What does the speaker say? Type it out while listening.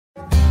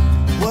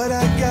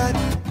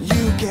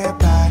get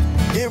by.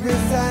 It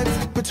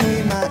resides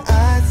between my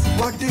eyes.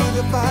 Walk through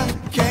the fire,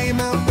 came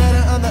out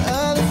better on the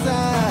other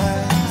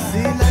side.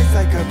 See, life's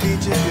like a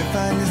beach if you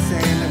find the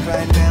sand. And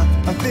right now,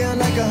 I feel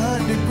like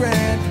 100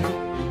 grand.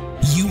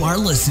 You are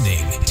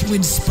listening to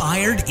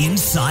Inspired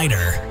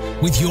Insider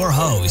with your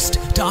host,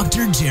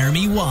 Dr.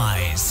 Jeremy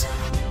Wise.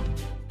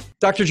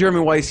 Dr. Jeremy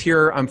Weiss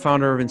here. I'm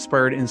founder of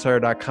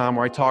InspiredInsider.com,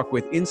 where I talk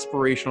with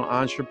inspirational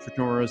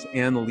entrepreneurs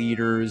and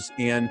leaders.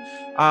 And,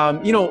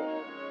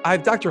 I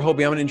have Dr.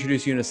 Hoby. I'm going to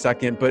introduce you in a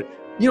second. But,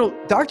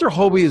 Dr.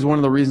 Hoby is one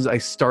of the reasons I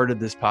started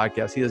this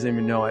podcast. He doesn't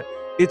even know it.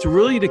 It's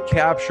really to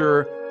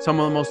capture some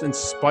of the most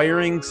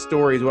inspiring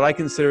stories, what I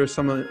consider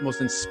some of the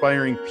most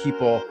inspiring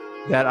people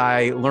that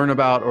I learn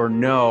about or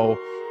know.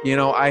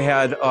 I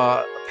had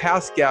a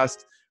past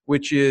guest,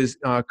 which is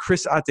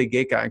Chris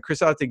Ategeka. And Chris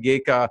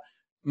Ategeka,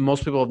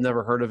 most people have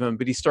never heard of him,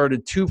 but he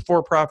started 2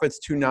 for-profits,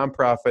 2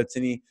 nonprofits.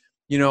 And he,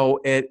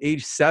 at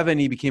age 7,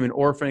 he became an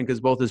orphan because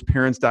both his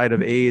parents died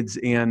of AIDS,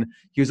 and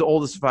he was the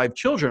oldest of 5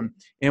 children.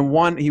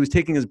 And he was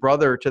taking his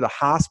brother to the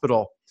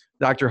hospital,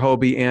 Dr.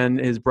 Hoby, and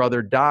his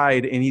brother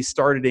died. And he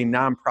started a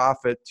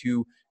nonprofit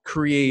to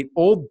create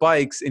old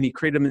bikes, and he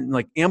created them in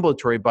like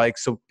ambulatory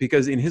bikes. So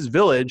because in his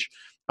village,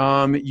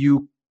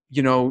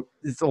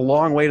 it's a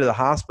long way to the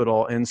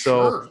hospital. And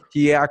so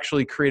He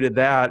actually created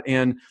that.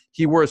 And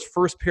he wore his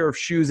first pair of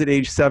shoes at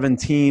age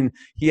 17.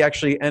 He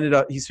actually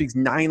he speaks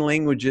 9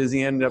 languages.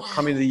 He ended up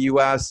coming to the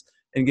US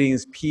and getting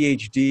his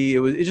Ph.D.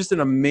 It's just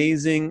an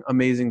amazing,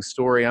 amazing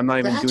story. I'm not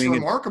even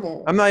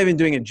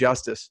doing it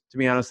justice, to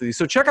be honest with you.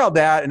 So check out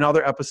that and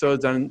other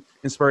episodes on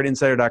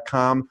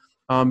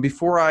InspiredInsider.com.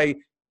 Before I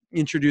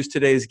introduce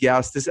today's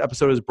guest, this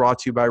episode is brought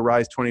to you by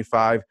Rise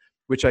 25,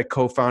 which I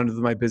co-founded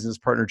with my business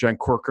partner, Jen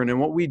Corcoran. And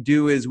what we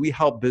do is we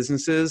help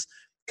businesses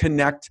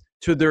connect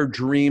to their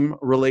dream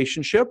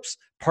relationships,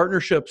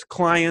 partnerships,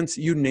 clients,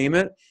 you name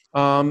it.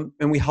 And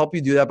we help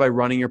you do that by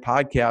running your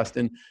podcast.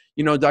 And,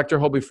 Dr.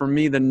 Hoby, for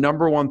me, the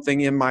number one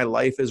thing in my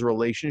life is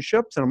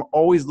relationships. And I'm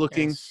always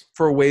looking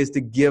for ways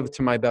to give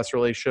to my best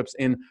relationships.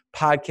 And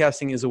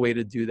podcasting is a way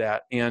to do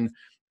that. And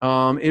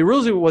it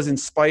really was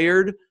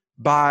inspired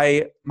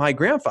by my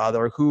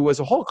grandfather, who was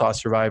a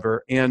Holocaust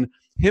survivor. And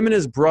him and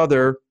his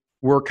brother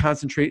were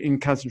in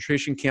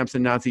concentration camps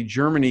in Nazi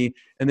Germany,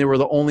 and they were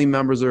the only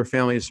members of their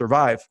family to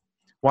survive.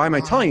 Why am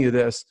I telling you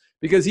this?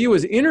 Because he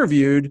was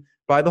interviewed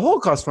by the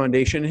Holocaust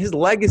Foundation, and his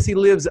legacy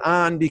lives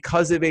on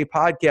because of a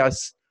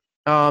podcast,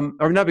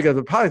 or not because of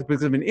a podcast,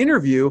 because of an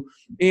interview.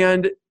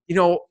 And,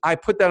 I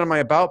put that on my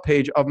about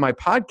page of my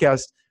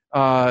podcast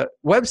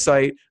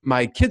website.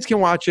 My kids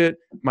can watch it.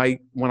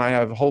 When I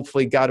have,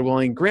 hopefully, God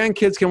willing,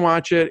 grandkids can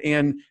watch it,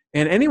 and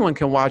anyone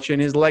can watch it.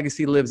 And his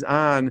legacy lives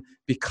on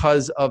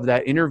because of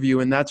that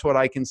interview. And that's what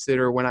I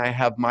consider when I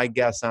have my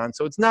guests on.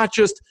 So it's not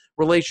just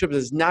relationships,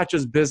 it's not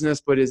just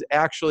business, but is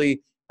actually,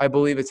 I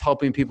believe it's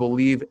helping people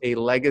leave a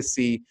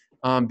legacy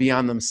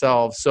beyond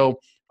themselves. So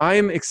I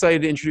am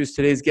excited to introduce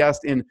today's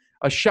guest, and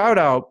a shout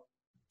out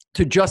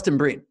to Justin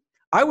Breen.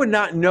 I would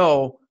not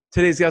know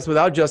today's guest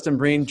without Justin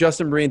Breen.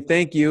 Justin Breen,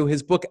 thank you.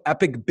 His book,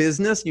 Epic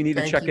Business, you need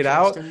to check it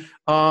out.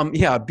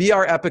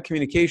 BR Epic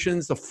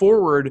Communications. The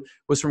foreword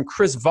was from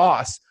Chris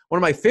Voss, one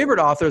of my favorite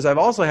authors. I've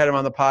also had him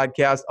on the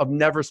podcast, of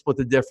Never Split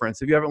the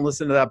Difference. If you haven't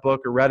listened to that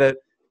book or read it,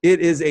 it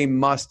is a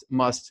must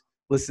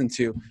listen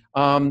to.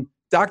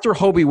 Dr.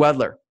 Hoby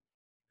Wedler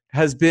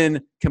has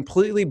been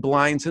completely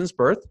blind since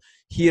birth.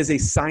 He is a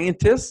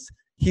scientist.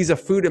 He's a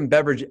food and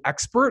beverage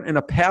expert and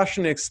a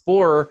passionate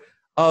explorer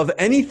of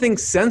anything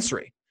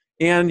sensory.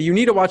 And you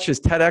need to watch his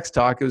TEDx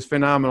talk. It was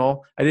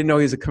phenomenal. I didn't know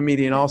he was a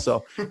comedian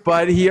also.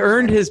 But he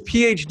earned his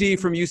Ph.D.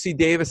 from UC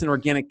Davis in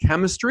organic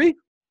chemistry.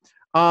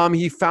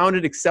 He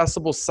founded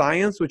Accessible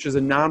Science, which is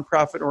a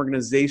nonprofit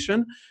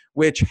organization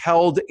which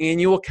held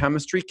annual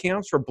chemistry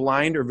camps for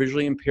blind or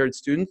visually impaired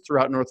students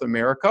throughout North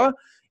America.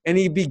 And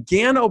he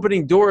began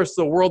opening doors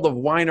to the world of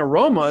wine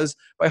aromas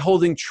by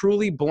holding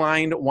truly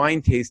blind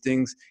wine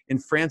tastings in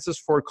Francis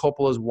Ford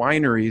Coppola's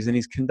wineries. And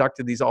he's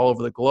conducted these all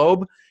over the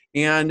globe.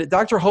 And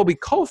Dr. Hoby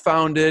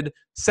co-founded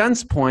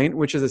Senspoint,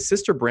 which is a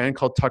sister brand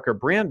called Tucker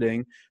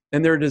Branding.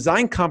 And they're a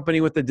design company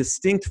with a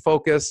distinct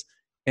focus,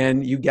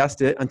 and you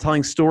guessed it, on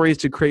telling stories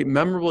to create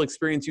memorable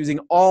experience using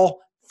all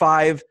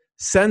 5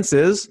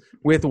 senses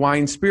with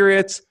wine,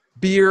 spirits,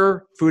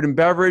 beer, food and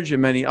beverage,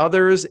 and many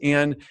others.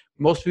 And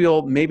most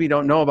people maybe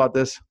don't know about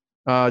this,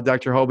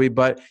 Dr. Hoby,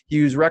 but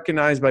he was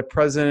recognized by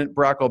President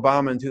Barack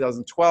Obama in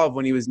 2012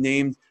 when he was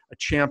named a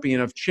champion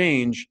of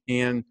change.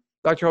 And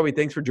Dr. Hoby,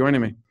 thanks for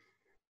joining me.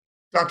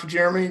 Dr.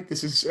 Jeremy,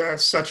 this is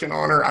such an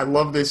honor. I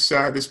love this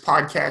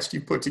podcast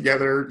you put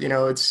together.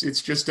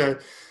 It's just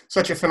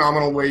such a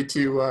phenomenal way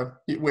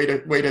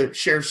to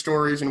share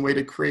stories and way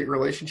to create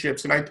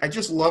relationships. And I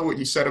just love what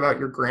you said about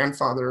your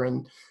grandfather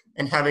and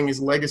having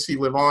his legacy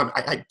live on.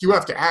 I do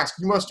have to ask,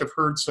 you must have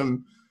heard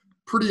some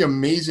pretty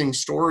amazing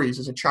stories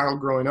as a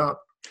child growing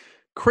up.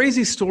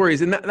 Crazy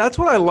stories. And that's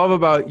what I love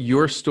about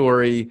your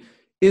story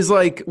is,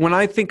 like, when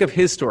I think of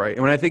his story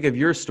and when I think of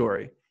your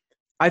story,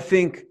 I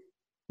think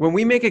when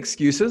we make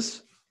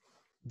excuses,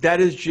 that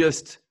is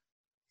just,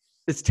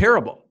 it's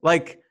terrible.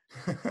 Like,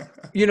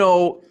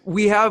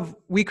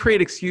 We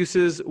create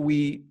excuses.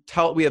 We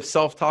have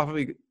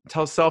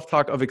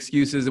self-talk of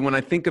excuses. And when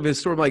I think of his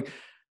story, I'm like,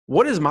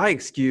 what is my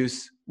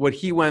excuse? What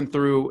he went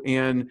through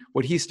and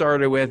what he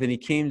started with, and he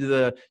came to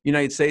the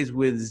United States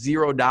with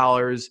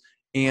 $0,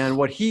 and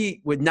what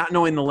he, with not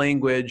knowing the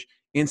language,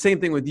 and same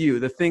thing with you,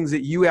 the things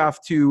that you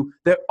have to,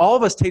 that all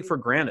of us take for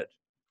granted.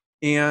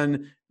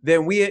 And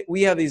then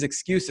we have these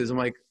excuses. I'm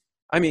like,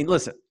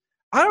 listen,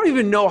 I don't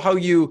even know how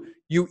you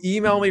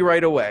email me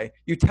right away.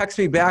 You text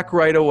me back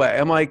right away.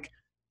 I'm like,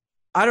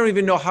 I don't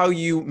even know how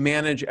you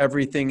manage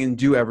everything and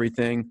do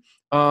everything.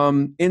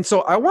 And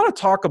so I want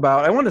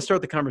to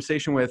start the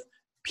conversation with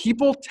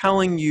people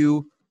telling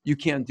you you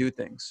can't do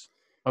things.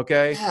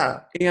 Okay. Yeah.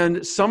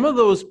 And some of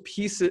those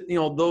pieces,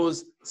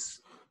 those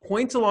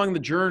points along the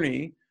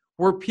journey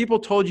where people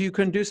told you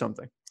couldn't do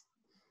something.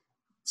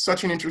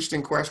 Such an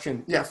interesting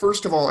question. Yeah.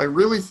 First of all, I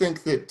really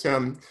think that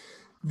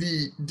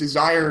the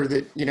desire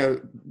that,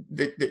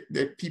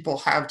 that people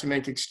have to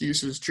make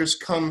excuses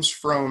just comes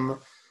from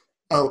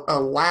a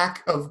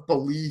lack of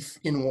belief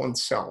in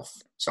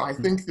oneself. So I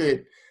think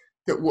that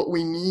what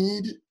we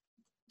need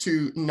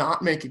to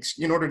not make,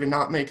 in order to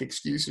not make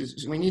excuses,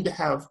 is we need to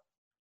have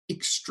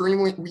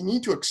we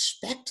need to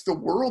expect the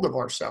world of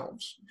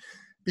ourselves.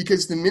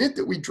 Because the minute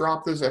that we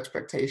drop those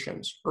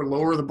expectations or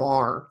lower the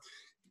bar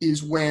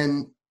is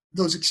when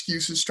those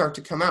excuses start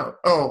to come out.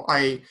 Oh,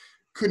 I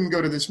couldn't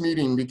go to this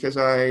meeting because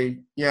I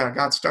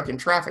got stuck in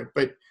traffic.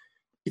 But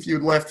if you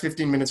had left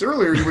 15 minutes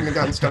earlier, you wouldn't have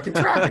gotten stuck in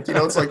traffic.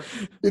 It's like,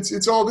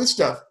 it's all this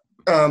stuff.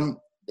 And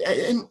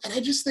I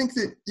just think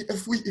that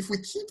if we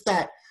keep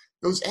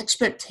those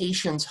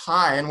expectations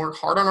high, and we're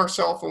hard on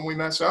ourselves when we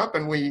mess up,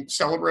 and we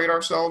celebrate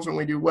ourselves when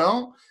we do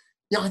well,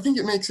 I think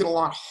it makes it a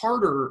lot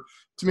harder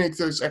to make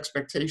those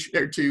expectations,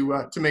 or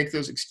to make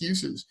those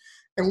excuses.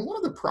 And one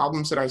of the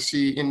problems that I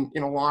see in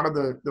a lot of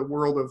the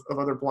world of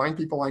other blind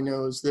people I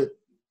know is that,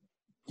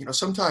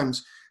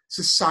 sometimes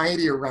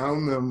society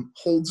around them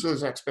holds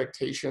those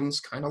expectations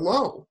kind of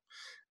low.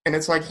 And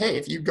it's like, hey,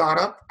 if you got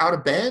up out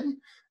of bed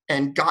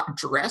and got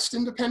dressed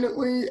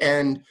independently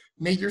and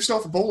made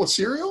yourself a bowl of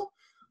cereal,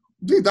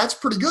 dude, that's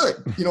pretty good.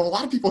 A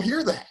lot of people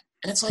hear that.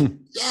 And it's like,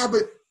 yeah,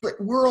 but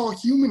we're all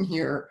human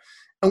here.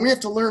 And we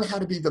have to learn how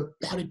to be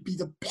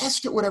the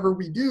best at whatever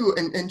we do,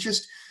 and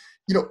just,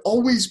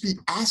 always be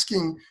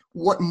asking,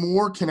 what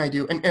more can I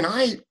do? And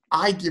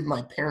I give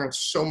my parents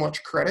so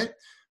much credit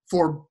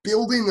for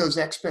building those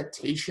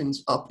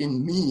expectations up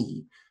in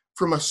me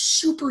from a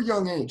super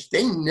young age.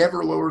 They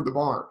never lowered the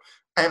bar.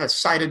 I have a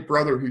sighted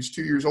brother who's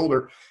 2 years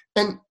older.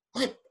 And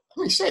let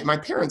me say, my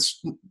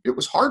parents, it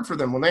was hard for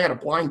them when they had a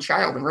blind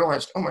child and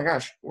realized, oh my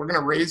gosh, we're going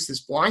to raise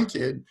this blind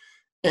kid,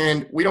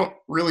 and we don't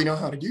really know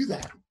how to do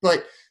that.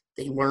 But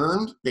they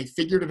learned, they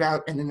figured it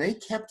out, and then they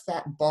kept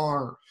that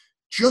bar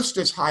just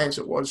as high as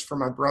it was for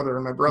my brother.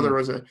 And my brother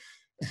was a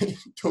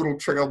total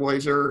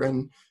trailblazer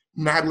and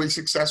madly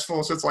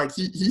successful. So it's like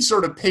he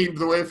sort of paved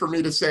the way for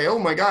me to say, oh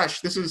my gosh,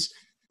 this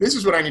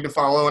is what I need to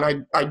follow.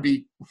 And I'd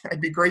be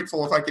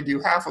grateful if I could do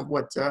half of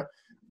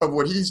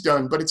what he's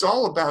done. But it's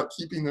all about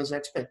keeping those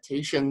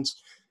expectations,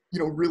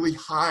 really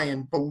high,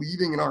 and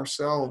believing in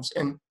ourselves.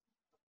 And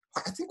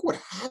I think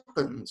what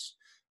happens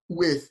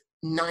with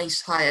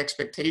nice high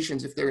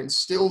expectations, if they're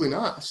instilled in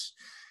us,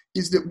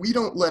 is that we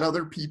don't let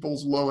other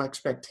people's low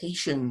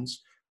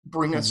expectations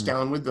bring us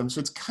down with them. So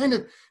it's kind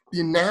of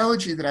the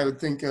analogy that I would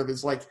think of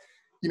is like,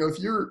 if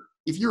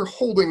you're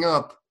holding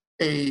up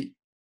a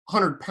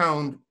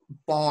 100-pound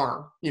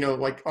bar,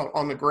 like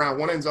on the ground,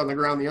 one end's on the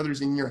ground, the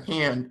other's in your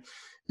hand,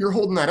 you're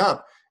holding that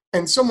up,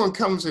 and someone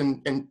comes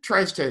and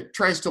tries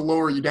to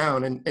lower you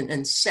down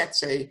and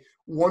sets a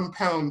 1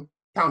 pound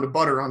of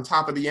butter on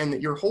top of the end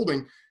that you're holding,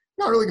 you're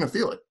not really going to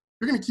feel it.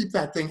 You're going to keep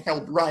that thing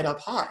held right up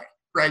high,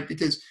 right?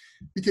 Because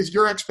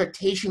your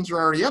expectations are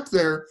already up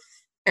there.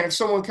 And if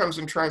someone comes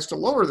and tries to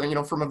lower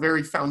them, from a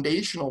very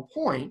foundational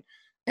point,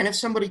 and if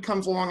somebody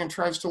comes along and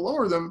tries to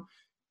lower them,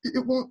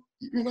 it won't,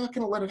 you're not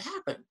going to let it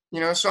happen,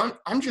 So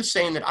I'm just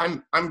saying that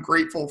I'm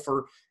grateful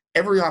for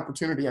every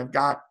opportunity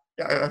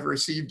I've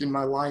received in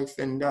my life.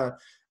 And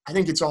I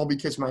think it's all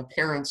because my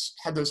parents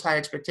had those high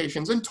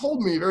expectations and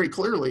told me very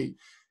clearly,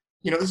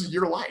 this is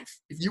your life.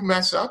 If you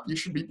mess up, you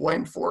should be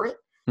blamed for it.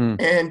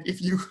 And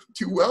if you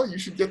do well, you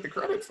should get the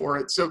credit for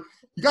it. So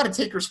you got to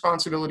take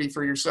responsibility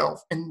for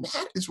yourself. And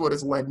that is what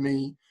has led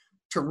me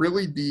to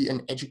really be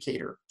an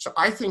educator. So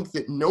I think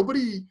that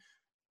nobody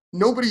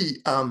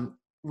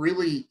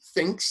really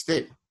thinks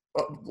that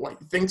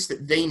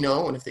they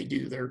know. And if they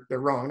do, they're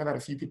wrong. And I've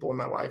had a few people in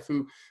my life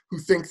who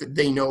think that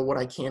they know what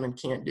I can and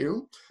can't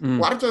do. A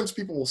lot of times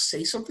people will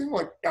say something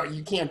like, oh,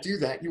 you can't do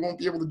that. You won't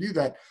be able to do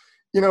that.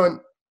 And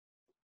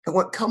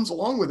what comes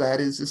along with that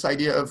is this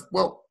idea of,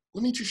 well,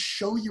 let me just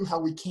show you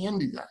how we can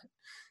do that.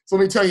 So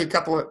let me tell you a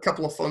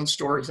couple of fun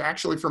stories,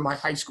 actually, from my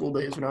high school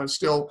days when I was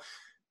still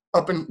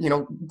up and,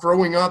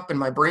 growing up, and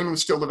my brain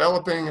was still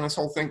developing, and this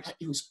whole thing,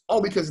 it was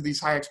all because of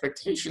these high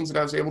expectations that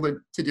I was able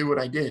to do what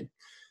I did.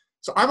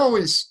 So I've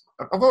always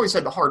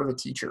had the heart of a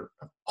teacher.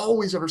 I've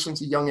always, ever since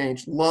a young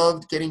age,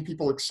 loved getting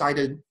people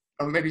excited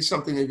maybe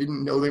something they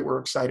didn't know they were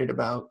excited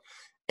about,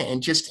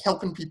 and just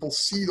helping people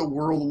see the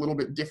world a little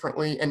bit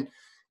differently and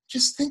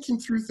just thinking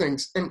through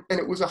things. And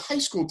it was a high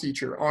school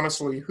teacher,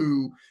 honestly,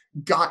 who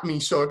got me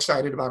so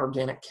excited about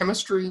organic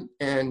chemistry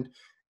and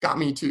got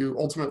me to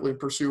ultimately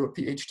pursue a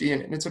Ph.D.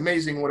 in it. And it's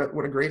amazing what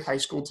a great high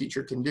school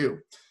teacher can do.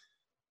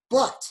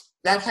 But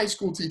that high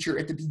school teacher,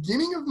 at the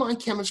beginning of my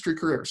chemistry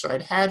career, so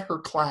I'd had her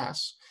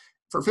class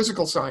for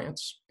physical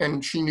science,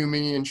 and she knew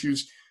me, and she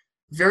was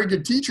a very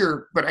good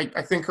teacher, but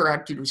I think her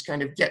attitude was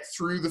kind of get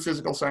through the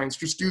physical science,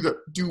 just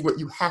do what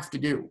you have to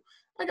do.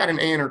 I got an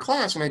A in her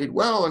class, and I did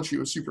well, and she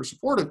was super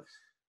supportive.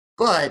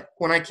 But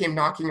when I came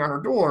knocking on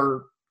her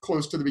door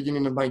close to the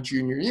beginning of my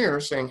junior year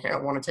saying, hey, I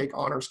want to take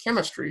honors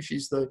chemistry.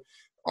 She's the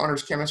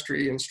honors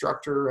chemistry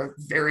instructor, a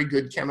very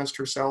good chemist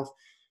herself.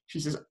 She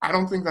says, I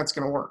don't think that's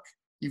going to work.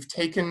 You've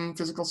taken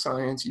physical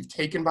science, you've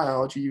taken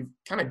biology, you've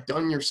kind of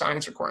done your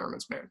science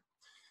requirements, man.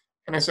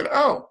 And I said,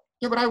 oh,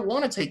 yeah, but I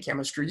want to take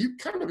chemistry. You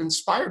kind of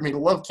inspired me to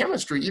love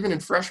chemistry, even in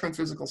freshman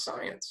physical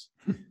science.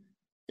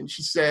 And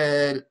she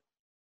said,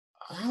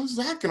 how's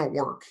that going to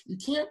work? You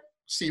can't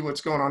see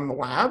what's going on in the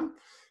lab.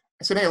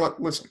 I said, hey,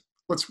 listen,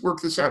 let's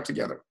work this out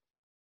together.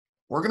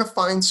 We're going to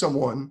find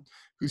someone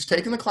who's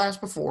taken the class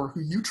before,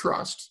 who you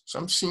trust,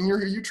 some senior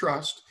who you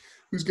trust,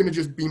 who's going to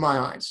just be my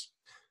eyes.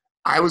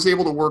 I was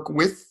able to work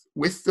with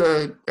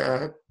the,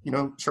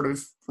 sort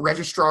of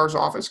registrar's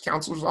office,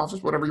 counselor's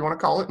office, whatever you want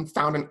to call it, and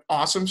found an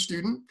awesome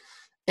student.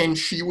 And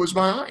she was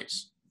my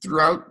eyes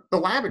throughout the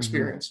lab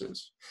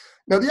experiences.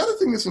 Mm-hmm. Now, the other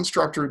thing this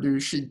instructor would do,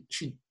 she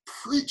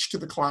preached to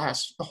the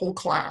class, the whole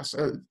class,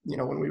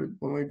 when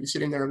we'd be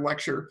sitting there and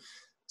lecture,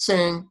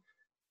 saying,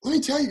 let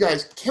me tell you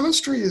guys,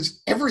 chemistry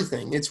is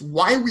everything. It's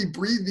why we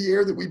breathe the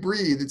air that we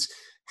breathe. It's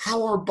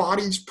how our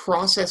bodies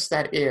process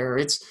that air.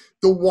 It's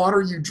the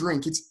water you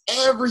drink. It's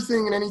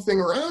everything and anything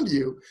around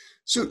you.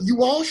 So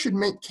you all should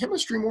make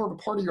chemistry more of a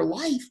part of your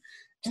life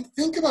and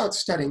think about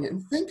studying it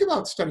and think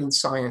about studying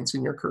science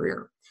in your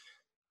career.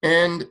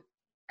 And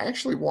I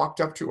actually walked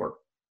up to her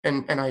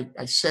and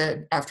I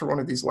said, after one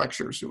of these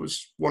lectures, it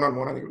was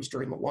one-on-one, I think it was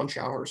during the lunch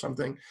hour or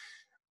something.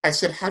 I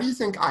said, how do you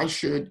think I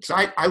should,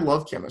 because I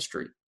love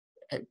chemistry.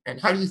 And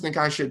how do you think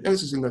I should, and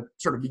this is in the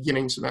sort of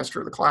beginning semester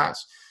of the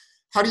class,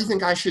 how do you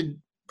think I should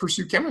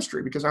pursue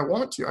chemistry? Because I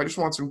want to. I just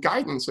want some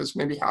guidance as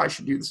maybe how I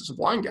should do this as a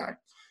blind guy.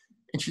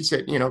 And she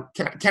said,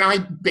 can I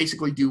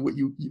basically do what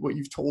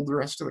you've told the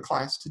rest of the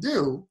class to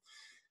do?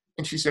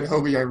 And she said,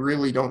 Hoby, I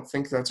really don't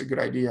think that's a good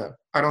idea.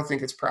 I don't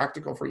think it's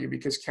practical for you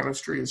because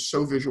chemistry is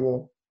so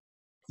visual.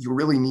 You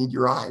really need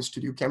your eyes to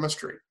do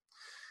chemistry.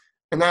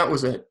 And that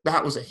was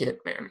a hit,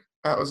 man.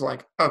 That was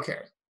like,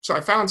 okay. So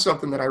I found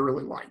something that I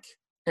really like.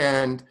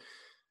 And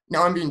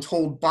now I'm being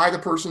told by the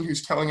person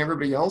who's telling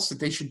everybody else that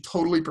they should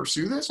totally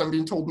pursue this. I'm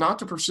being told not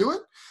to pursue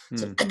it.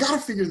 So I got to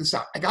figure this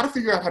out. I got to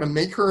figure out how to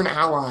make her an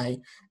ally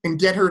and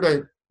get her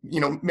to,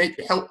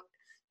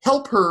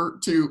 help her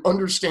to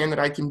understand that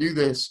I can do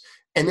this.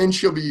 And then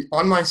she'll be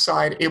on my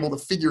side, able to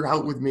figure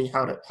out with me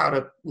how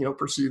to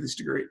pursue this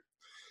degree.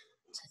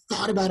 So I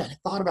thought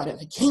about it.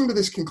 I came to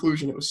this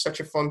conclusion. It was such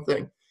a fun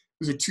thing. It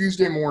was a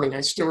Tuesday morning.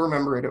 I still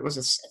remember it. It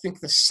was, I think,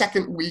 the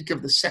second week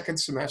of the second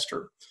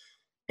semester.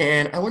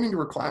 And I went into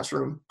her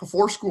classroom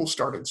before school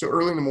started, so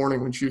early in the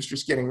morning when she was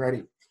just getting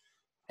ready.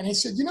 And I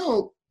said,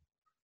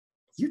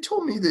 you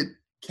told me that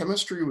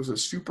chemistry was a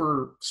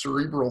super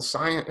cerebral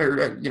science,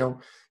 or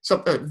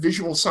some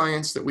visual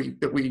science that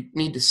we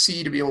need to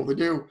see to be able to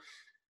do.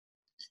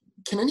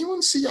 Can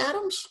anyone see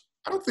atoms?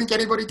 I don't think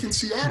anybody can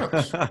see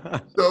atoms.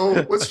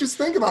 So let's just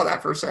think about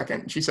that for a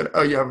second. And she said,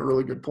 oh, you have a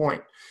really good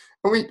point.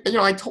 And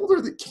I told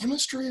her that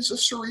chemistry is a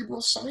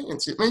cerebral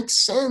science. It makes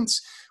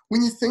sense.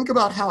 When you think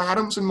about how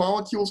atoms and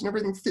molecules and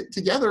everything fit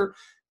together,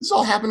 this is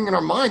all happening in our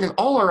mind, and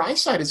all our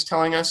eyesight is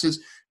telling us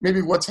is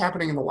maybe what's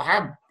happening in the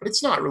lab, but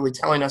it's not really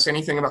telling us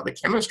anything about the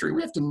chemistry.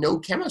 We have to know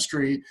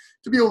chemistry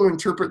to be able to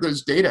interpret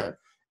those data.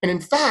 And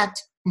in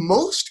fact,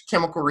 most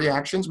chemical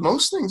reactions,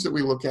 most things that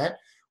we look at,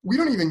 we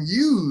don't even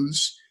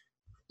use,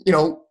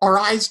 our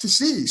eyes to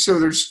see. So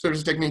there's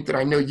a technique that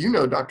I know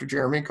Dr.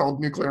 Jeremy,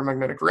 called nuclear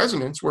magnetic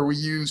resonance, where we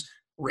use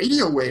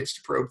radio waves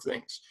to probe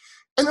things.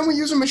 And then we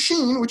use a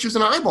machine, which is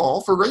an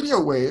eyeball, for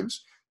radio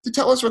waves to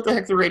tell us what the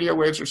heck the radio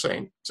waves are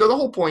saying. So the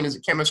whole point is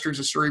that chemistry is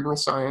a cerebral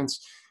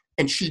science,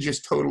 and she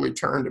just totally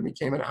turned and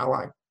became an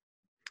ally.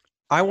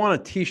 I want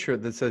a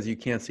T-shirt that says you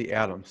can't see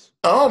atoms.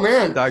 Oh,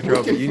 man. Dr.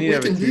 Hoby, you need to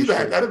have a T-shirt. Do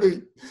that. That'd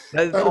be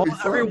fun.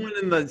 Everyone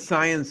in the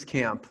science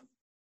camp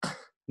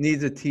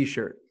needs a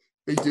T-shirt.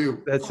 They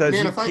do. That says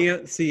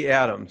can't see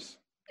atoms.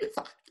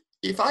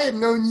 If I had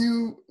known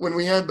you when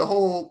we had the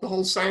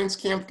whole science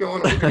camp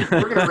going,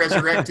 we're going to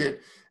resurrect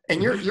it.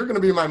 And you're going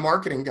to be my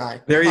marketing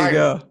guy. There you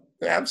go.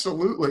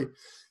 Absolutely.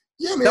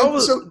 Yeah, man.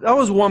 That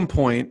was one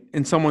point,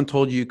 and someone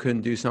told you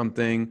couldn't do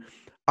something.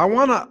 I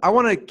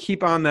wanna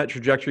keep on that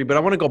trajectory, but I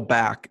want to go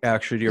back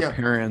actually to your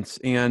parents.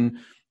 And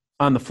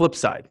on the flip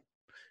side,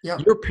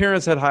 your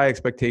parents had high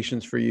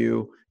expectations for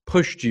you,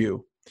 pushed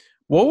you.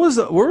 Where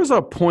was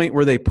a point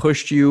where they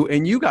pushed you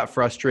and you got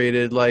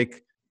frustrated?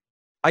 Like,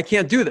 I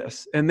can't do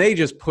this. And they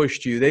just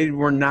pushed you. They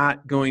were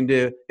not going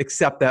to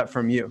accept that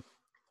from you.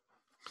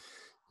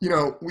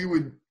 We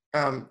would,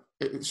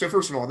 so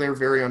first of all, they're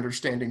very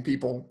understanding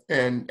people,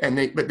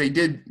 but they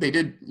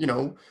did,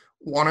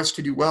 want us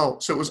to do well.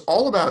 So it was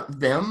all about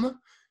them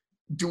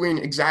doing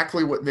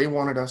exactly what they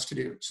wanted us to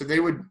do. So they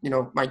would,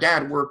 my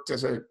dad worked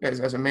as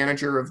a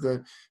manager of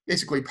the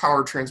basically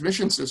power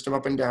transmission system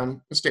up and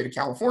down the state of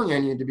California,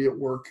 and you had to be at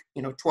work,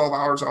 12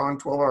 hours on,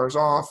 12 hours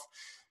off,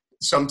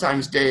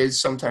 sometimes days,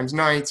 sometimes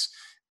nights.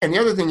 And the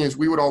other thing is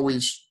we would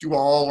always do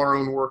all our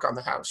own work on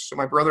the house. So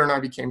my brother and I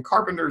became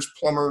carpenters,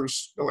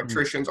 plumbers,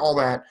 electricians, all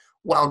that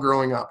while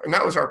growing up. And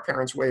that was our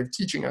parents' way of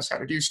teaching us how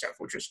to do stuff,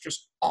 which is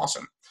just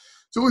awesome.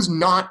 So it was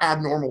not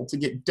abnormal to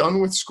get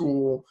done with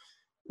school,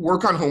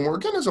 work on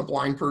homework. And as a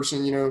blind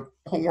person,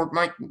 homework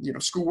might,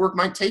 schoolwork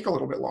might take a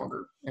little bit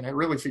longer. And I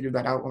really figured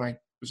that out when I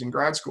was in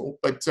grad school.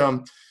 But,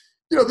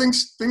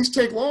 things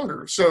take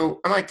longer.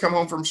 So I might come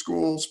home from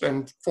school,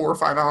 spend 4 or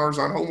 5 hours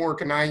on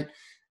homework a night,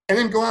 and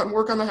then go out and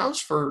work on the house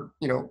for,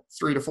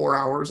 3 to 4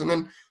 hours. And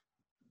then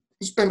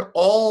spend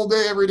all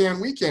day, every day on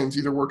weekends,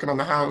 either working on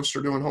the house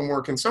or doing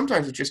homework. And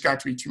sometimes it just got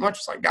to be too much.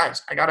 It's like,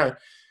 guys, I gotta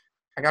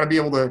be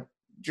able to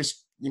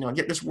just,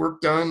 get this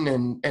work done.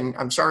 And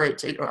I'm sorry,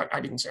 I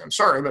didn't say I'm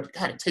sorry, but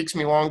God, it takes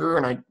me longer,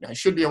 and I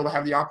should be able to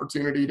have the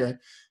opportunity to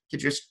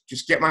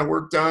just get my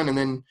work done and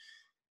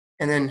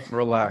then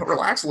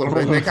relax a little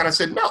bit. And they kind of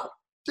said, no,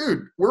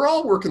 dude, we're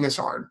all working this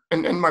hard.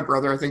 And my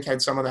brother, I think,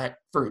 had some of that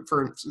for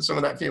some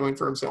of that feeling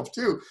for himself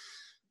too.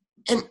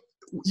 And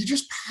you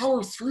just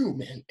power through,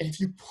 man. And if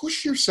you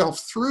push yourself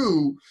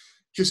through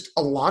just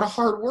a lot of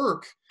hard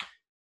work,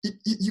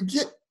 you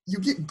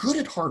get good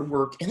at hard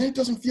work, and then it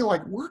doesn't feel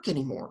like work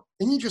anymore.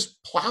 Then you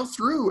just plow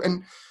through,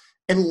 and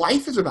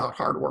life is about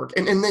hard work.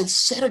 And they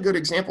set a good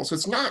example. So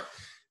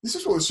this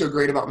is what was so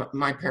great about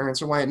my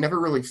parents, and why it never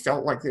really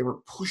felt like they were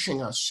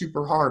pushing us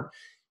super hard,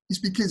 is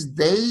because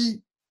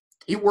they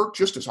worked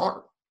just as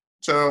hard.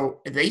 So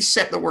they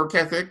set the work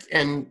ethic,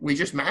 and we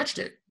just matched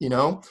it,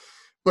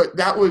 But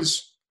that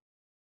was,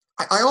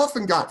 I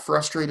often got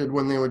frustrated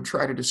when they would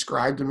try to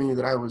describe to me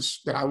that I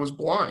was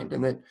blind,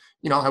 and that,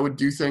 I would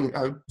do things,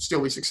 I would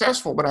still be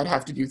successful, but I'd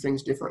have to do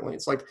things differently.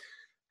 It's like,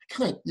 I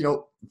kind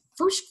of,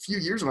 first few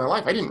years of my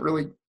life, I didn't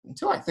really,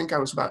 until I think I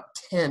was about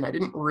 10, I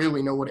didn't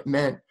really know what it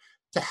meant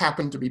to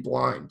happen to be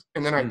blind.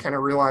 And then I kind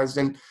of realized,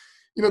 and,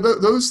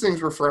 those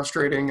things were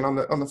frustrating. And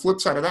on the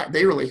flip side of that,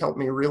 they really helped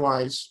me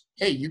realize,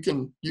 hey, you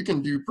can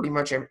do pretty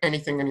much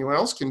anything anyone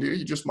else can do.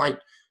 You just might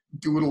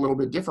do it a little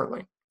bit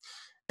differently.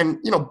 And,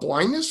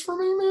 blindness for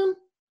me, man,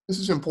 this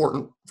is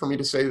important for me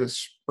to say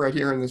this right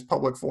here in this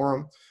public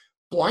forum.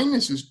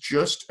 Blindness is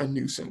just a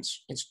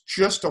nuisance. It's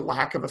just a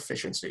lack of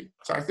efficiency.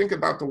 So I think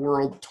about the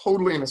world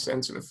totally in a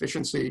sense of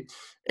efficiency.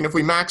 And if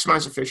we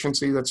maximize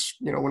efficiency, that's,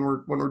 when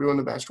we're doing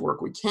the best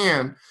work we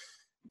can.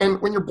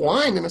 And when you're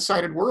blind in a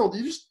sighted world,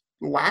 you just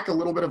lack a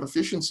little bit of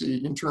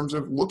efficiency in terms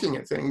of looking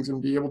at things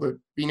and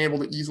being able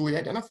to easily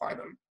identify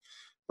them.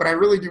 But I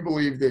really do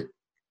believe that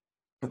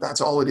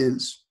that's all it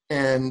is.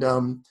 And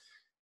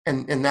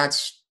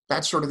that's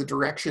sort of the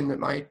direction that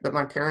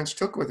my parents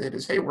took with it,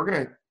 is, hey,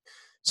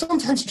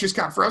 sometimes it just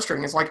got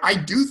frustrating. It's like, I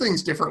do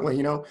things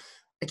differently.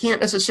 I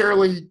can't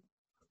necessarily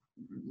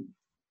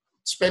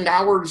spend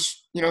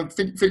hours,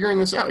 figuring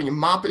this out.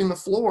 Mopping the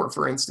floor,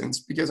 for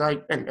instance, because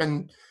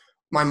and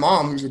my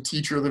mom, who's a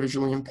teacher of the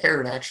visually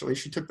impaired, actually,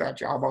 she took that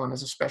job on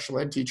as a special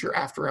ed teacher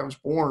after I was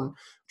born,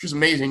 which was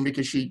amazing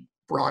because she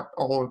brought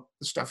all of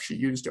the stuff she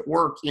used at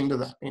work into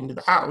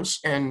the house,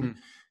 and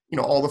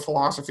all the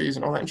philosophies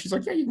and all that. And she's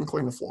like, yeah, you can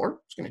clean the floor.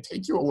 It's going to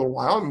take you a little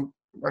while, and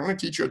I'm going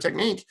to teach you a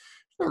technique.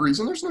 There's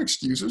no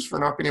excuses for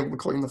not being able to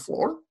clean the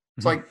floor.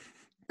 It's like,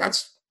 that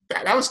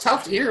was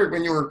tough to hear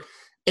when you were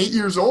 8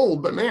 years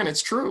old, but man,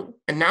 it's true.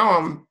 And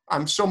now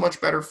I'm so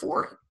much better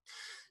for it.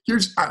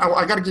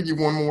 I got to give you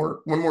one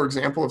more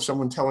example of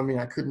someone telling me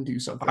I couldn't do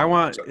something. I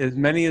want as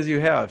many as you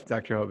have,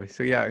 Dr. Hoby.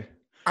 So yeah.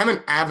 I'm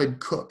an avid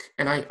cook,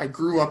 and I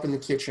grew up in the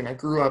kitchen. I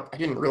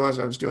didn't realize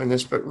I was doing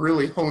this, but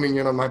really honing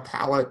in on my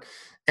palate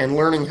and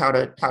learning how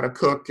to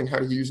cook and how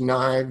to use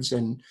knives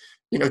and,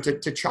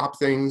 to chop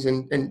things.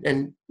 And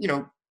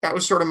that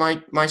was sort of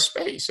my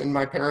space. And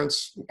my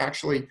parents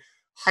actually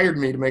hired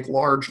me to make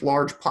large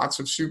pots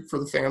of soup for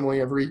the family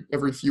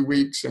every few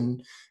weeks.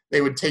 And they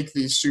would take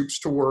these soups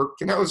to work.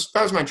 And that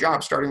was my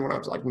job starting when I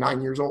was like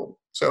 9 years old.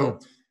 So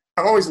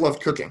I've always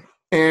loved cooking.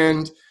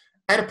 And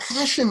I had a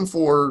passion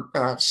for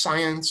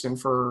science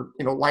and for,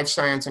 life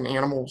science and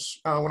animals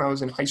when I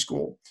was in high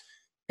school.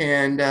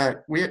 And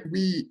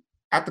we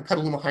at the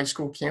Petaluma High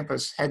School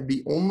campus had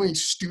the only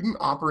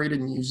student-operated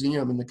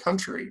museum in the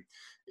country.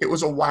 It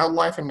was a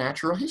wildlife and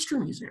natural history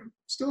museum.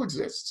 Still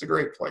exists. It's a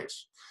great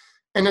place.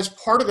 And as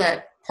part of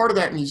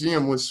that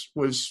museum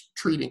was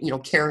treating,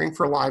 caring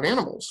for live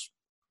animals.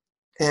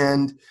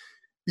 And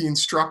the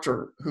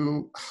instructor,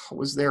 who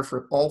was there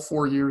for all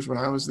 4 years when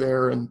I was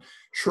there, and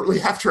shortly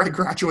after I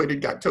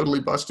graduated got totally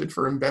busted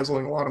for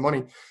embezzling a lot of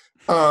money,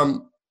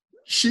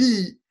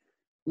 she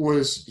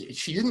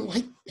she didn't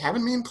like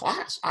having me in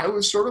class. I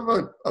was sort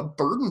of a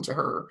burden to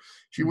her.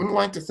 She wouldn't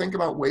like to think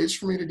about ways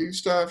for me to do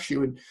stuff. She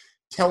would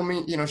tell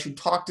me, she'd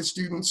talk to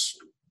students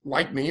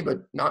like me,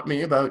 but not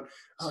me, about,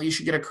 oh, you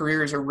should get a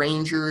career as a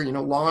ranger,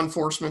 law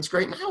enforcement's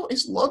great. And I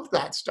always loved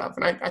that stuff.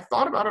 And I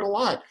thought about it a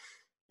lot.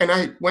 And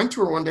I went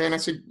to her one day and I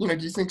said, do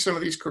you think some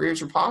of these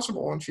careers are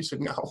possible? And she said,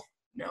 no,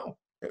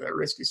 that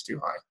risk is too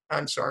high.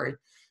 I'm sorry.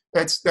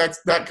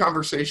 That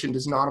conversation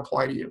does not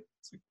apply to you.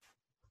 It's like,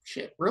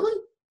 shit,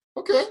 really?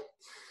 Okay.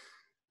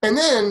 And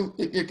then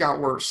it got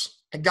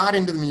worse. I got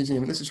into the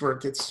museum, and this is where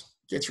it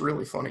gets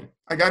really funny.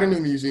 I got into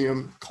the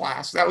museum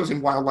class. That was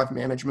in wildlife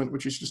management,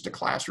 which is just a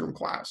classroom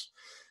class.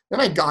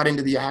 Then I got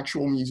into the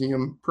actual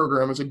museum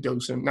program as a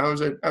docent. And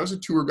I was a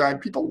tour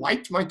guide. People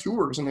liked my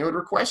tours, and they would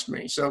request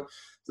me. So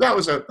that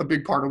was a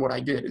big part of what I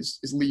did is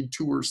lead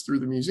tours through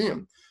the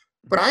museum.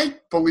 But I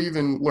believe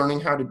in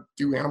learning how to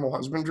do animal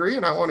husbandry,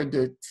 and I wanted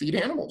to feed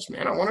animals,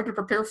 man. I wanted to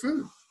prepare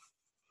food.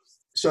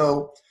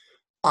 So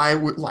I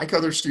would, like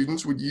other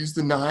students, would use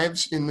the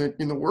knives in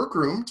the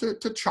workroom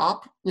to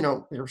chop,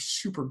 they're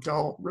super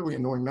dull, really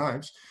annoying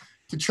knives,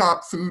 to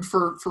chop food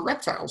for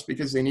reptiles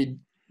because they need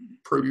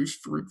produce,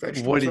 fruit,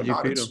 vegetables. What did you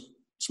feed them?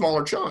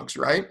 Smaller chunks,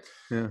 right?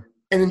 Yeah.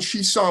 And then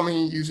she saw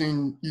me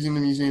using the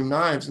museum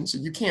knives and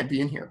said, "You can't be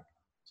in here."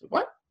 I said,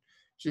 "What?"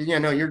 She said, "Yeah,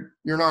 no, you're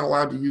not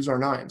allowed to use our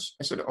knives."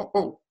 I said,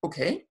 "Oh,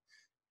 okay.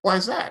 Why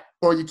is that?"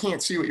 "Well, you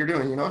can't see what you're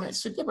doing, And I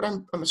said, "Yeah, but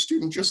I'm a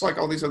student just like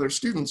all these other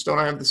students. Don't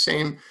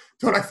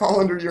I fall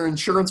under your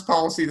insurance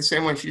policy the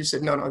same way?" She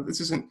said, "No,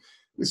 this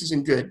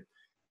isn't good."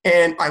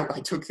 And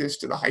I took this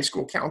to the high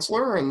school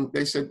counselor, and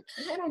they said,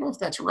 "I don't know if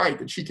that's right,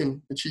 that she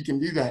can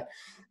do that."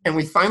 And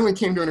we finally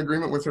came to an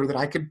agreement with her that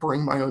I could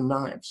bring my own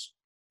knives,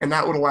 and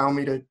that would allow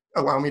me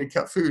to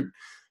cut food.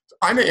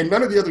 And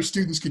none of the other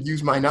students could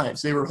use my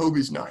knives. They were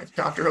Hoby's knives,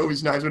 Dr.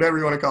 Hoby's knives, whatever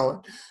you want to call it.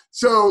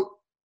 So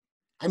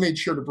I made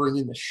sure to bring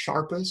in the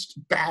sharpest,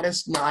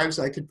 baddest knives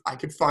I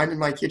could find in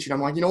my kitchen.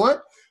 I'm like, you know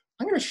what?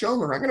 I'm going to show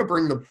her. I'm going to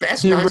bring the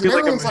best knives. And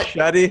everyone's like,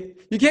 machete?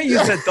 You can't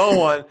use that dull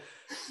one.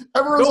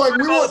 Everyone's like,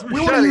 we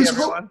want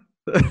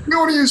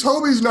to use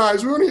Hoby's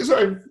knives. We want to use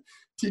our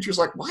teacher's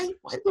like, why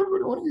does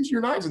everybody want to use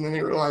your knives? And then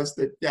they realized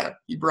that, yeah,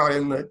 he brought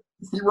in the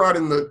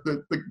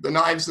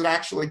knives that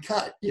actually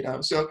cut,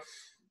 So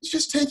it's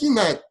just taking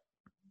that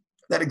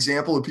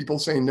example of people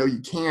saying, no, you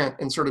can't,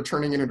 and sort of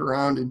turning it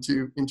around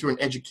into an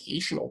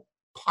educational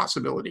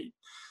possibility.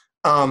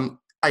 I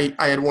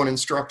had one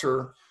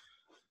instructor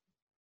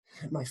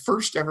at my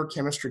first ever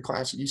chemistry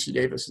class at UC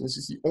Davis, and this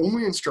is the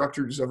only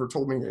instructor who's ever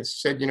told me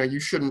this, said, you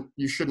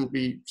shouldn't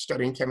be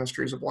studying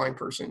chemistry as a blind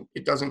person.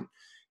 It doesn't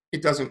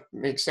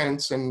make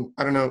sense. And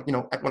I don't know,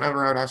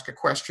 whenever I would ask a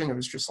question, it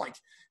was just like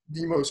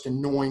the most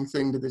annoying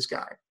thing to this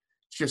guy.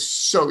 It's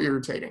just so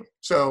irritating.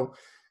 So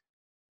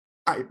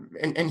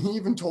and he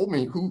even told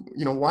me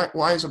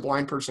why is a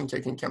blind person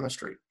taking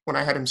chemistry, when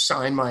I had him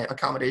sign my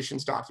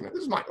accommodations document.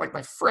 This is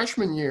my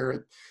freshman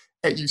year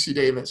at UC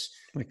Davis.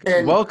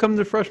 Welcome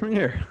to freshman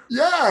year.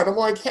 Yeah. And I'm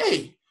like,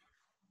 hey,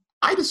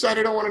 I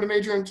decided I wanted to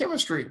major in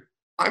chemistry.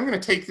 I'm going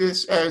to take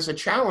this as a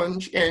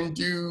challenge and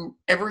do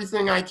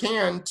everything I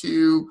can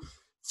to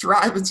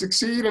thrive and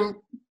succeed. And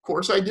of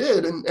course I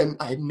did. And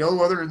I had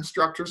no other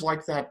instructors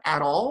like that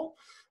at all.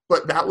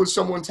 But that was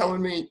someone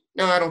telling me,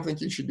 no, I don't think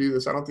you should do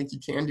this. I don't think you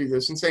can do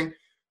this. And saying,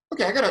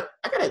 okay, I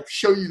gotta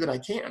show you that I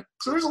can.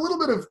 So there's a little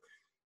bit of,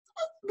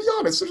 to be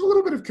honest, there's a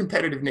little bit of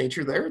competitive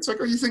nature there. It's like,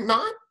 oh, you think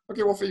not?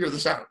 Okay, we'll figure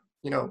this out,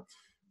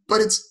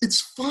 But it's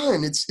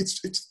fun. It's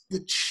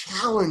the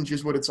challenge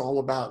is what it's all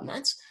about. And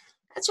that's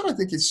what I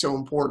think is so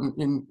important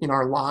in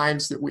our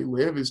lives that we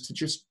live, is to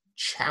just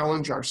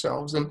challenge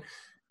ourselves. And,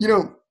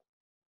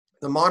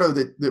 the motto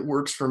that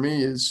works for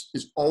me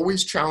is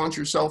always challenge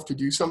yourself to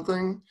do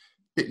something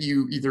that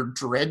you either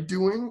dread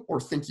doing or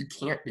think you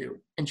can't do,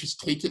 and just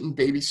take it in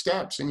baby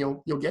steps, and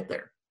you'll get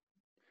there.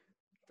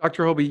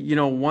 Dr.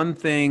 Hoby, one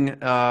thing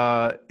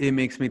it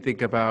makes me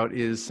think about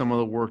is some of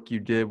the work you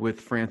did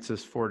with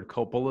Francis Ford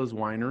Coppola's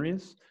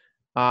wineries.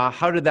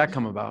 How did that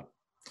come about?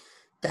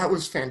 That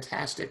was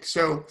fantastic.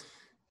 So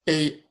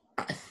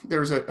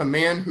there's a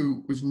man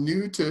who was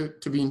new to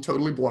being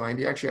totally blind.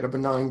 He actually had a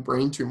benign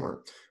brain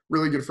tumor.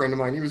 Really good friend of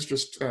mine. He was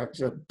just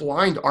he's a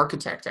blind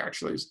architect,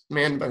 actually. He's a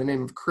man by the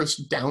name of Chris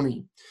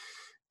Downey.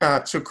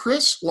 So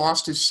Chris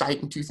lost his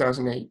sight in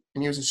 2008,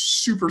 and he was a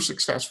super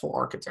successful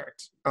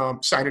architect,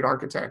 sighted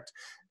architect,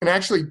 and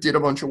actually did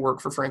a bunch of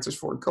work for Francis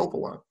Ford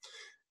Coppola.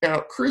 Now,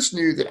 Chris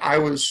knew that I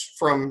was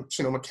from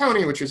Sonoma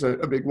County, which is a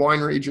big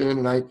wine region,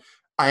 and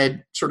I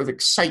had sort of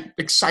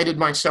excited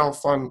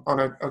myself on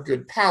a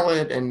good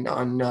palate and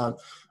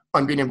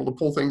on being able to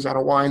pull things out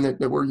of wine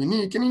that were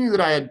unique, and he knew that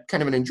I had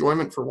kind of an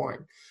enjoyment for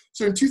wine.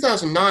 So in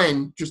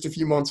 2009, just a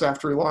few months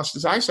after he lost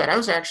his eyesight, I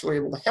was actually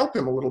able to help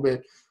him a little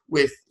bit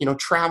with,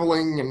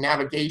 traveling and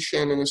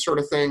navigation and this sort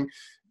of thing.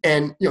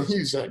 And,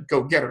 he's a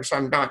go-getter, so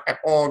I'm not at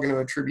all going to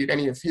attribute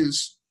any of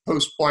his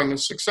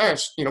post-blindness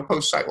success,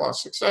 post-sight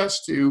loss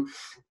success to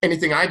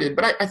anything I did.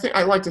 But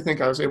I like to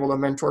think I was able to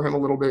mentor him a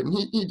little bit, and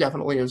he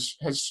definitely has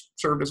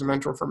served as a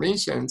mentor for me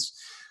since.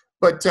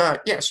 But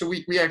yeah, so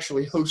we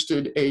actually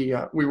hosted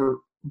we were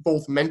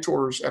both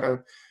mentors at a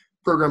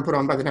program put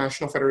on by the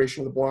National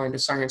Federation of the Blind, a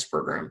science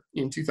program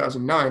in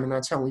 2009, and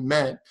that's how we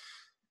met.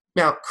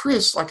 Now,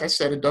 Chris, like I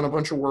said, had done a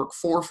bunch of work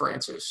for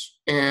Francis,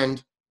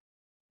 and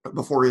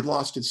before he had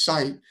lost his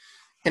sight.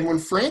 And when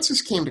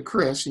Francis came to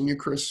Chris, he knew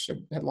Chris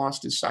had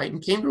lost his sight,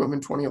 and came to him in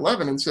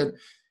 2011 and said,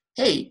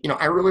 hey,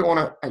 I really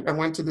want to, I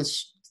went to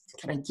this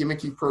kind of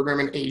gimmicky program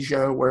in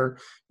Asia where,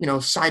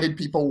 sighted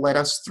people led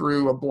us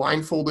through a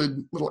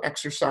blindfolded little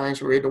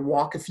exercise where we had to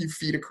walk a few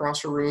feet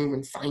across a room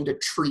and find a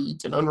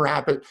treat and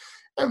unwrap it.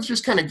 It was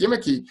just kind of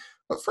gimmicky.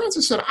 But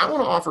Francis said, I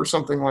want to offer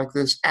something like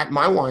this at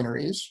my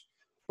wineries,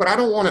 but I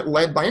don't want it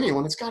led by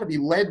anyone. It's got to be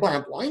led by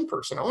a blind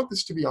person. I want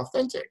this to be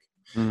authentic.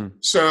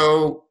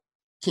 So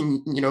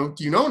do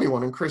you know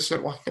anyone? And Chris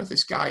said, well, I know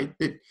this guy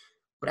that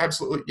would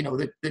absolutely,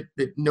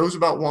 that knows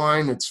about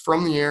wine, that's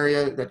from the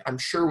area, that I'm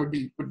sure would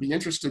be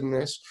interested in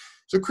this.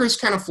 So Chris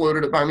kind of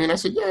floated it by me, and I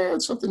said, yeah,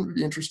 it's something that would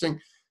be interesting.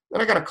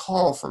 Then I got a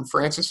call from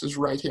Francis's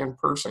right-hand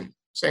person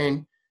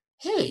saying,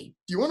 hey,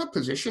 do you want to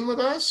position with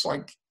us?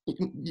 Like,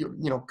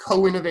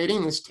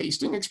 co-innovating this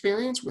tasting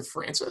experience with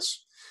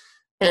Francis.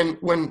 And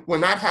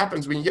when that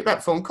happens, when you get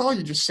that phone call,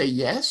 you just say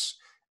yes.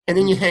 And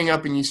then you hang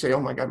up and you say,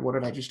 oh my God, what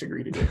did I just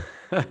agree to do?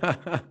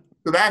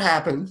 So that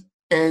happened.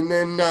 And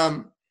then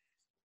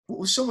what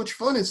was so much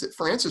fun is that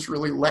Francis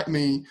really let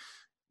me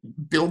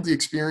build the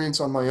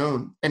experience on my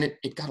own. And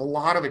it got a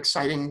lot of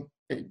exciting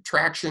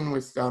traction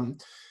with,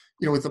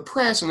 with the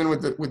press, and then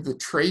with the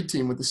trade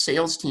team, with the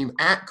sales team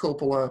at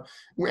Coppola.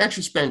 We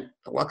actually spent,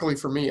 luckily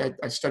for me,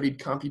 I studied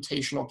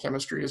computational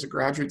chemistry as a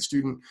graduate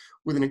student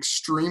with an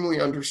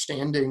extremely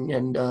understanding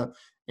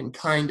and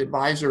kind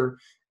advisor.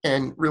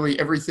 And really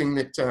everything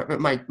that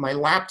my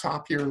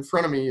laptop here in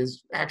front of me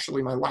is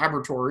actually my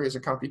laboratory as a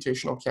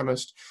computational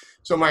chemist.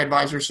 So my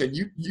advisor said,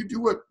 you do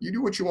what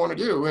you want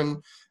to do.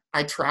 And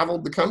I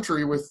traveled the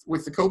country with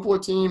the Coppola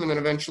team, and then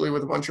eventually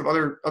with a bunch of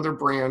other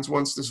brands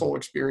once this whole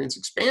experience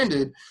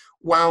expanded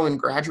while in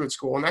graduate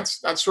school. And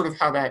that's sort of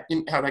how that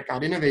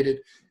got innovated.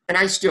 And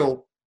I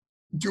still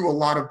do a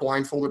lot of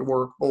blindfolded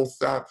work, both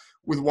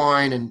with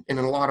wine and in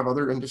a lot of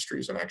other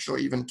industries. I've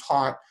actually even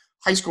taught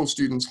high school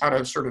students how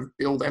to sort of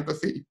build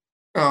empathy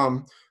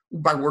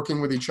by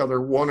working with each other,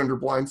 one under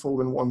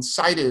blindfold and one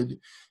sighted,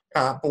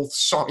 both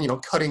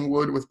cutting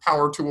wood with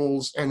power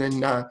tools, and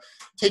then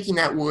taking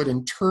that wood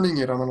and turning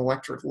it on an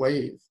electric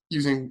lathe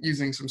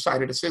using some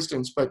sighted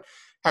assistance, but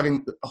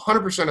having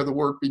 100% of the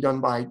work be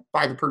done by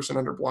the person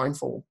under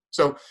blindfold.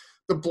 So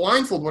the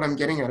blindfold, what I'm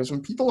getting at is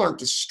when people aren't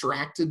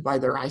distracted by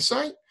their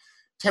eyesight,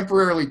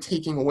 temporarily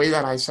taking away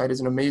that eyesight is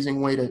an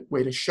amazing way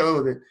to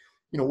show that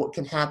what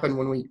can happen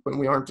when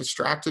we aren't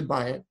distracted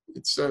by it.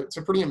 It's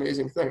a pretty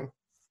amazing thing.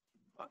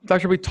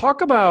 Doctor, we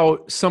talk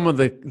about some of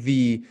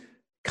the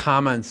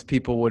comments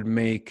people would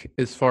make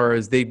as far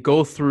as they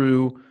go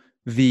through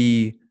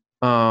the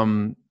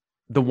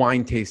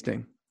wine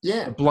tasting,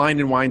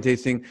 blind and wine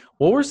tasting.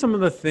 What were some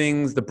of the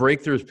things, the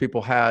breakthroughs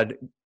people had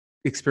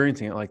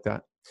experiencing it like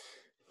that?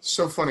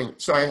 So funny.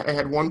 So I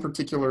had one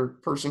particular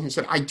person who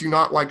said, I do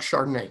not like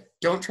Chardonnay.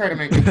 Don't try to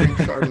make me drink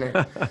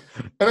Chardonnay.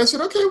 And I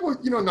said, okay, well,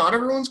 not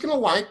everyone's going to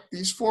like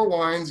these 4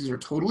 wines. These are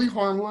totally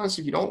harmless.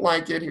 If you don't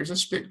like it, here's a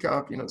spit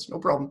cup. It's no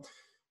problem.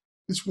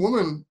 This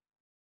woman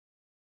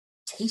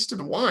tasted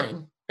the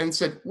wine and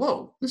said,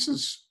 whoa, this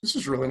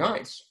is really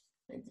nice.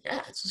 And,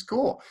 yeah, this is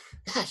cool.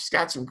 Yeah, she's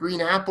got some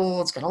green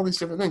apple. It's got all these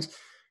different things.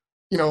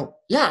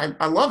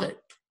 I love it.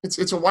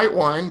 It's a white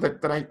wine,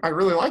 but I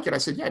really like it. I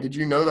said, yeah, did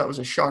you know that was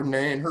a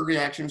Chardonnay? And her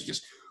reaction was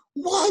just,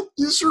 what?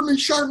 You served me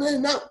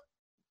Chardonnay? Now,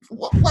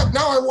 what?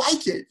 Now I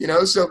like it,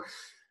 So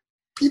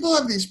people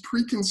have these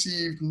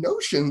preconceived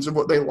notions of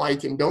what they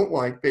like and don't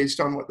like based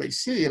on what they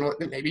see. And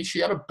maybe she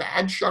had a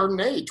bad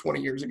Chardonnay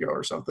 20 years ago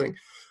or something.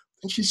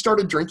 And she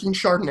started drinking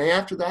Chardonnay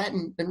after that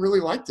and really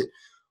liked it.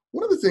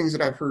 One of the things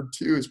that I've heard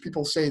too is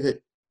people say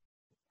that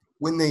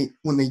when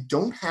they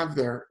don't have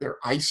their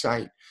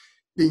eyesight,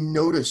 they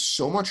notice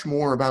so much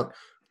more about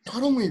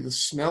not only the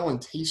smell and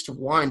taste of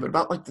wine, but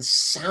about like the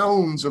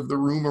sounds of the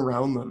room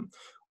around them,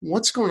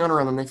 what's going on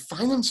around them. They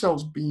find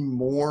themselves being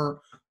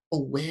more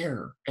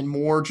aware and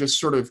more just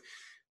sort of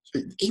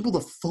able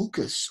to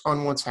focus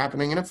on what's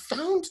happening. And I've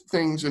found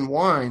things in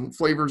wine,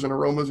 flavors and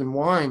aromas in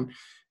wine,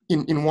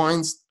 in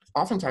wines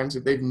oftentimes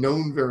that they've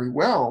known very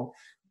well,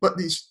 but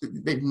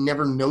they've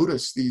never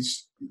noticed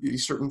these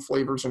certain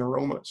flavors and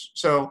aromas.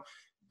 So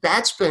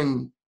that's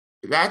been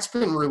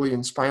really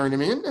inspiring to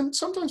me. And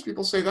sometimes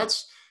people say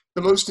that's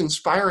the most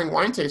inspiring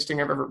wine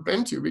tasting I've ever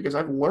been to, because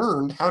I've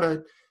learned how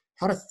to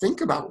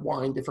think about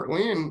wine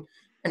differently. And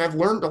I've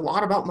learned a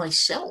lot about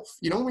myself.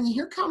 When you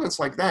hear comments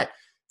like that,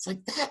 it's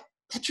like that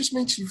just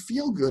makes you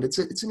feel good.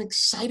 It's an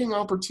exciting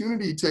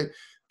opportunity to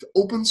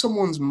open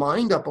someone's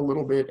mind up a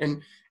little bit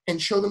and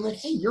show them that,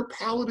 hey, your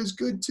palate is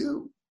good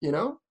too,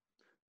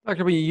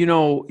 Dr. B,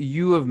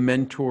 you have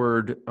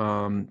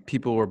mentored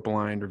people who are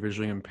blind or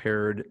visually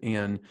impaired.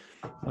 And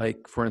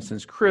like, for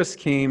instance, Chris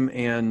came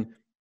and,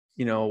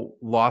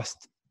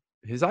 lost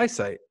his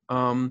eyesight.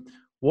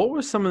 what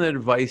was some of the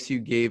advice you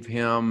gave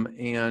him?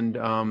 And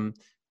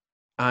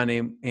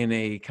in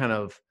a kind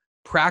of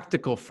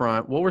practical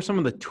front, what were some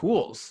of the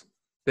tools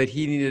that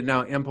he needed to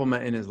now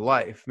implement in his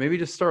life? Maybe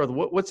just start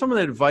with what's some of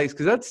the advice?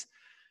 Because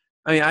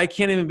I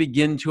can't even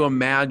begin to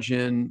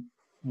imagine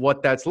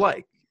what that's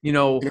like,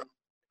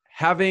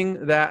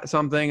 having that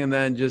something and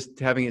then just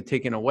having it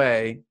taken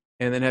away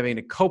and then having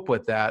to cope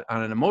with that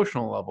on an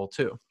emotional level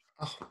too.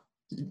 Oh,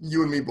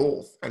 you and me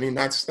both. I mean,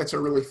 that's a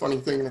really funny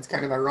thing. And it's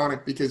kind of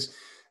ironic because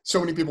so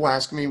many people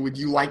ask me, would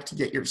you like to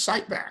get your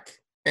sight back?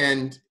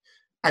 And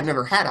I've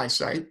never had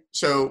eyesight.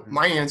 So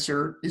my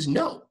answer is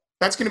no.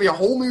 That's going to be a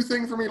whole new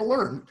thing for me to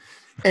learn.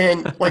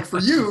 And like for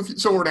you, if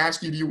someone were to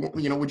ask you,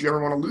 would you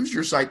ever want to lose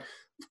your sight?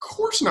 Of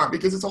course not,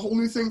 because it's a whole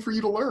new thing for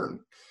you to learn.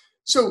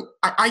 So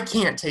I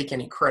can't take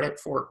any credit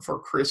for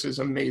Chris's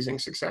amazing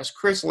success.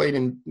 Chris laid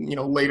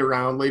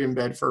in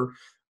bed for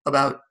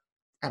about,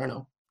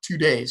 2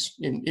 days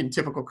in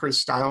typical Chris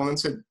style, and then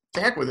said,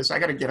 "To heck with this, I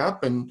got to get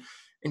up and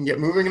get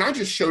moving." And I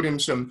just showed him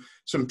some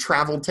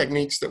travel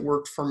techniques that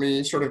worked for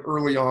me sort of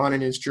early on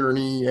in his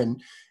journey,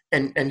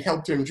 and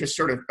helped him just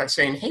sort of by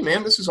saying, "Hey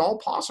man, this is all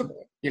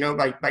possible."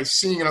 By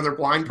seeing another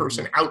blind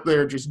person out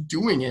there just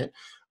doing it,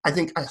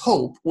 I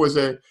hope was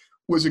a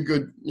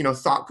good,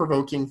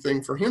 thought-provoking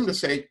thing for him to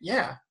say,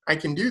 yeah, I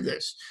can do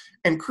this.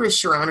 And Chris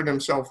surrounded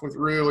himself with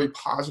really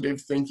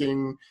positive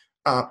thinking,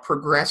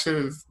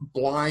 progressive,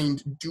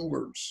 blind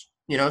doers,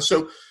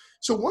 So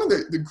one of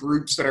the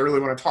groups that I really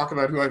want to talk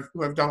about, who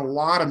I've done a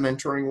lot of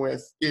mentoring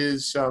with,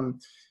 is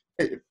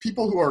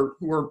people who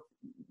are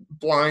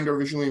blind or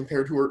visually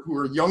impaired, who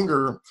are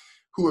younger,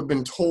 who have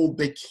been told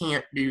they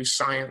can't do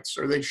science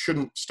or they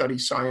shouldn't study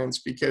science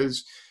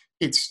because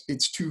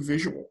it's too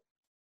visual.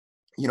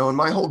 And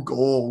my whole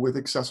goal with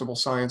Accessible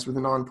Science, with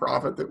a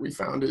nonprofit that we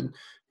founded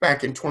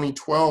back in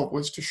 2012,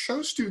 was to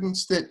show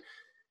students that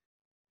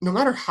no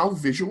matter how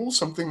visual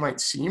something might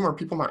seem or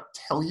people might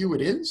tell you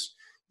it is,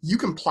 you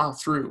can plow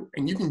through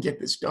and you can get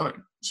this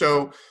done.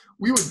 So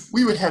we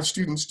would have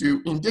students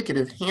do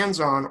indicative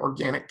hands-on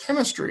organic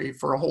chemistry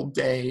for a whole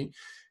day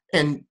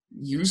and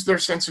use their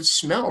sense of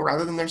smell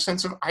rather than their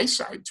sense of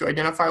eyesight to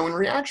identify when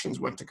reactions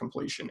went to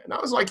completion. And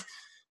that was like,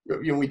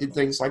 we did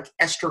things like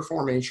ester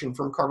formation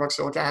from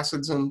carboxylic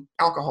acids and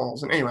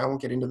alcohols. And anyway, I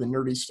won't get into the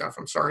nerdy stuff.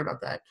 I'm sorry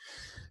about that.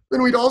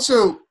 Then we'd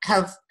also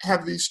have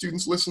these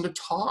students listen to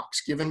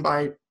talks given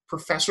by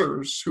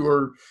professors who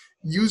are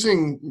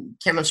using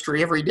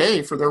chemistry every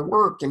day for their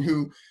work and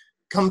who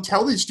come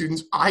tell these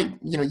students,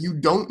 you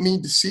don't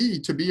need to see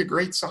to be a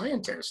great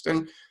scientist.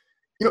 And,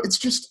 it's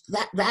just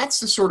that's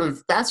the sort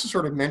of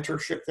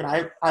mentorship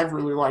that I've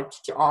really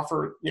liked to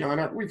offer,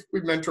 and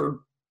we've mentored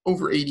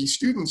over 80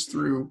 students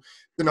through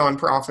the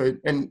nonprofit.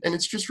 And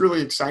it's just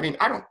really exciting.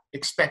 I don't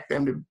expect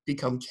them to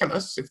become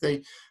chemists. If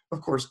they,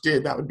 of course,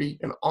 did, that would be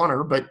an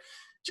honor. But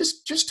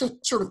just to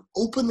sort of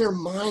open their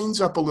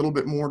minds up a little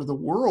bit more to the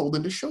world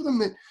and to show them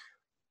that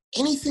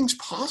anything's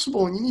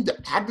possible and you need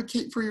to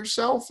advocate for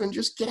yourself and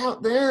just get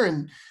out there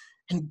and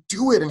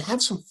do it and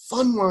have some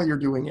fun while you're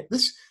doing it.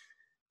 This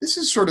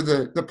is sort of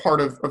the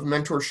part of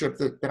mentorship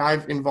that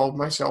I've involved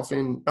myself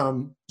in,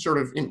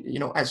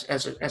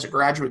 as a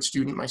graduate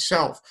student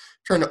myself,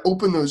 trying to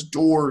open those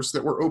doors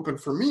that were open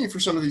for me for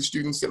some of these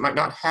students that might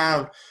not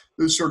have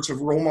those sorts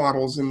of role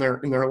models in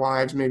their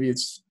lives. Maybe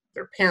it's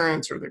their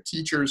parents or their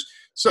teachers.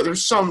 So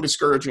there's some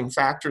discouraging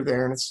factor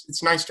there, and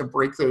it's nice to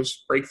break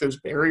those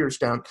barriers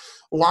down.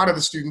 A lot of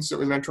the students that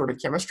we mentored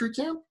at chemistry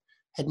camp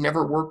had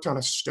never worked on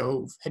a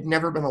stove, had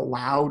never been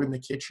allowed in the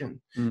kitchen.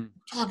 We're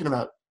talking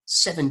about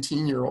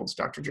 17-year-olds,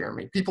 Dr.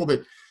 Jeremy, people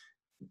that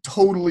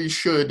totally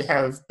should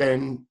have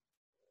been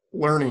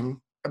learning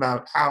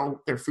about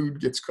how their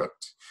food gets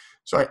cooked.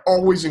 So I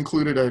always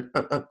included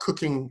a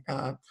cooking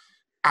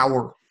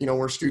hour,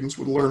 where students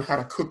would learn how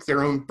to cook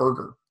their own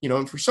burger,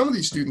 and for some of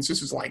these students,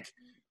 this is like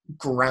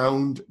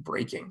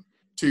groundbreaking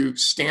to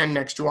stand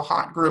next to a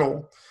hot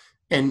griddle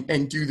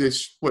and do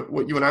this,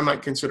 what you and I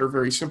might consider a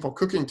very simple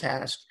cooking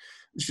task.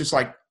 It's just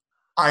like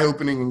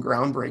eye-opening and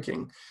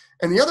groundbreaking.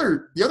 And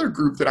the other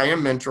group that I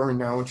am mentoring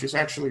now, which is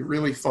actually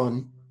really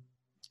fun,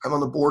 I'm on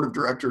the board of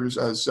directors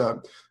as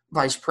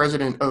vice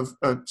president of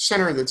a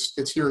center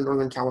that's here in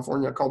Northern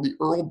California called the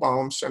Earl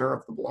Baum Center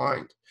of the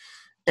Blind.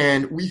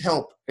 And we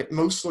help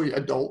mostly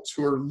adults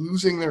who are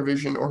losing their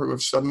vision or who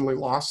have suddenly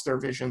lost their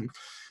vision.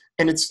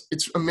 And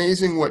it's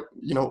amazing what,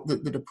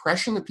 the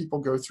depression that people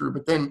go through,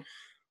 but then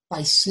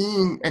by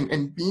seeing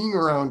and being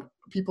around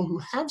people who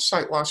have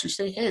sight loss who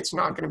say, hey, it's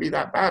not going to be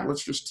that bad.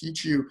 Let's just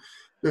teach you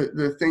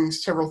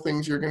several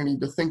things you're going to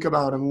need to think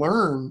about and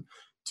learn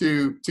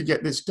to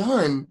get this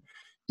done.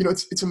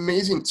 It's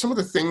amazing. Some of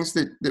the things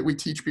that we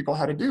teach people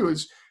how to do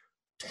is,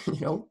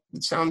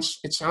 it sounds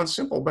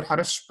simple, but how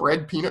to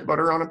spread peanut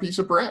butter on a piece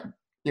of bread,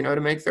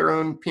 to make their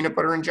own peanut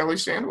butter and jelly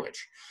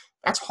sandwich.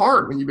 That's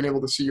hard when you've been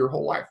able to see your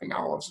whole life and now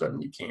all of a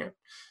sudden you can't.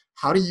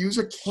 How to use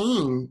a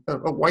cane,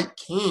 a white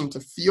cane, to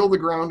feel the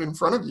ground in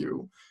front of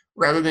you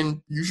rather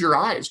than use your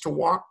eyes to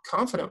walk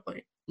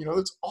confidently.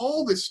 It's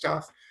all this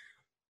stuff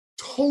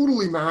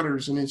totally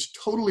matters and is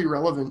totally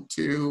relevant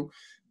to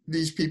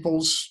these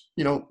people's,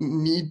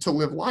 need to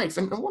live life.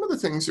 And one of the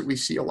things that we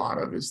see a lot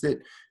of is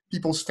that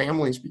people's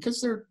families,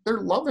 because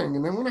they're loving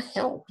and they want to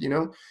help,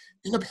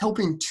 end up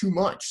helping too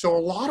much. So a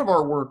lot of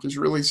our work is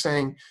really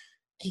saying,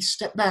 hey,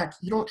 step back.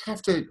 You don't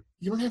have to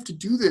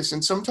do this.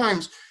 And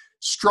sometimes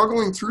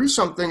struggling through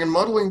something and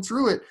muddling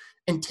through it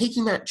and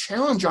taking that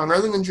challenge on,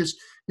 rather than just,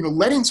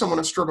 letting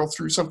someone struggle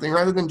through something,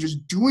 rather than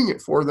just doing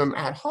it for them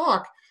ad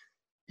hoc,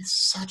 is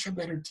such a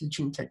better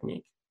teaching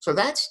technique. So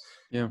that's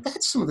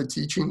some of the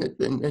teaching and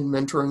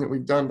mentoring that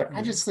we've done. But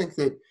I just think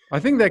that, I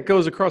think that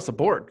goes across the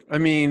board. I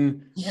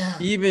mean,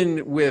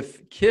 even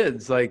with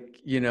kids, like,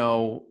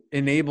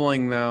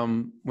 enabling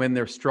them when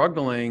they're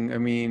struggling. I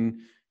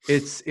mean,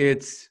 it's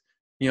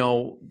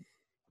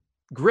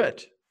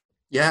grit.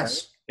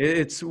 Yes. Right?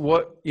 It's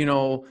what,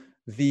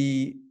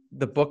 the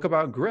book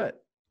about grit,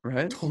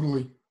 right?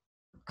 Totally.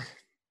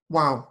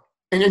 Wow.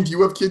 And then do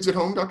you have kids at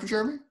home, Dr.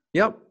 Jeremy?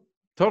 Yep.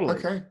 Totally.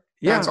 Okay.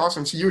 Yeah. That's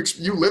awesome. So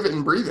you live it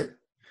and breathe it.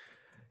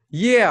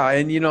 Yeah.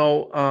 And,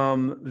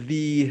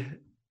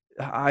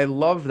 I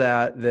love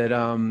that,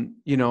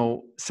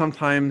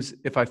 sometimes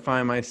if I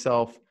find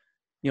myself,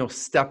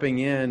 stepping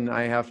in,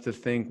 I have to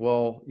think,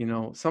 well,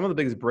 some of the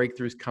biggest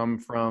breakthroughs come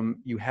from,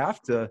 you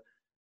have to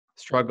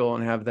struggle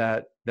and have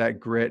that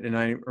grit. And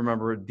I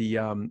remember the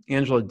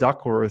Angela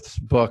Duckworth's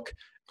book,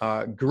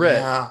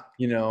 Grit,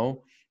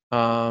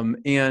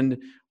 and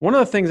one of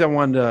the things I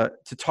wanted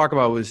to talk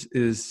about is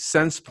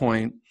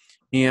Senspoint,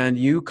 and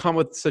you come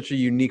with such a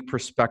unique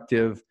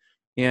perspective.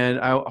 And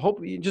I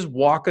hope you just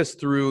walk us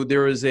through.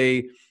 There is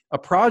a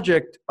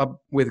project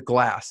with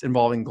glass,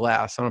 involving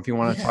glass. I don't know if you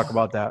want to talk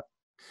about that.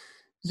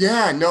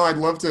 Yeah, no, I'd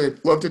love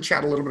to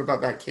chat a little bit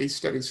about that case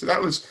study. So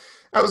that was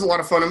a lot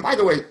of fun. And by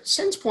the way,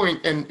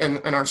 Senspoint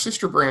and our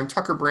sister brand,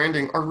 Tucker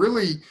Branding, are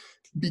really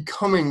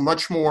becoming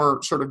much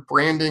more sort of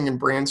branding and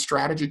brand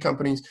strategy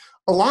companies.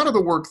 A lot of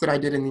the work that I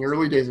did in the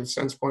early days of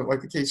Senspoint,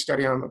 like the case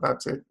study I'm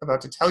about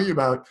to tell you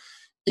about,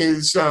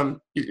 is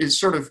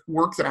sort of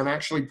work that I'm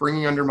actually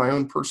bringing under my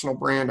own personal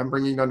brand. I'm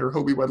bringing it under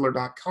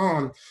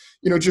hobywedler.com,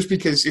 just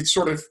because it's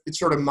sort of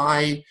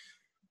my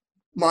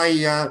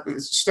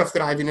stuff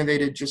that I've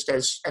innovated just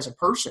as a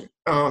person.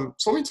 So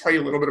let me tell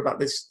you a little bit about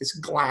this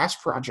glass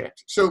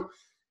project. So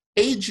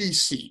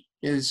AGC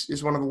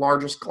is one of the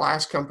largest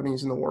glass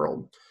companies in the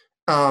world.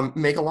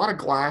 Make a lot of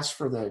glass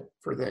for the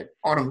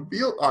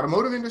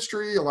automotive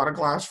industry, a lot of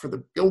glass for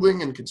the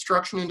building and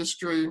construction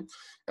industry,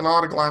 and a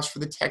lot of glass for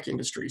the tech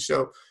industry.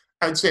 So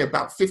I'd say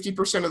about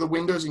 50% of the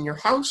windows in your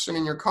house and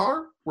in your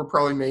car were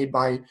probably made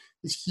by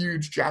this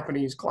huge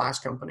Japanese glass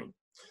company.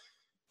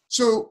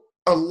 So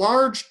a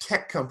large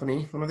tech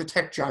company, one of the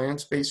tech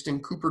giants based in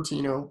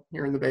Cupertino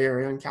here in the Bay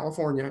Area in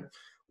California,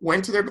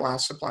 went to their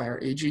glass supplier,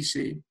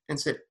 AGC, and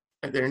said,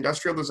 their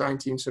industrial design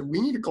team said,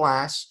 we need a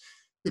glass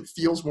that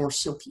feels more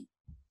silky.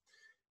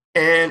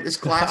 And this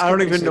glass I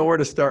don't even know where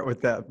to start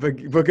with that,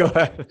 but go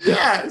ahead.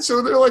 Yeah,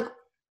 so they're like,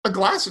 a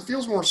glass that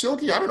feels more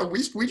silky? I don't know,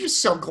 we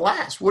just sell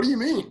glass. What do you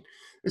mean?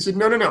 They said,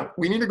 no,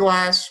 we need a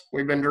glass.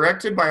 We've been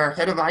directed by our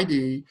head of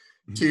ID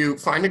to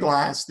find a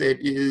glass that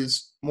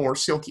is more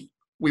silky.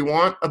 We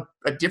want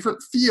a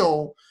different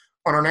feel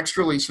on our next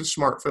release of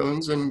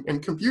smartphones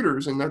and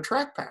computers and their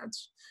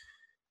trackpads.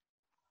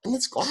 And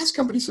this glass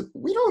company said,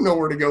 we don't know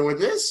where to go with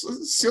this.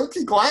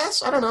 Silky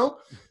glass? I don't know.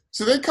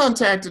 So they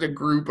contacted a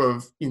group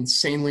of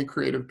insanely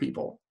creative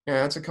people.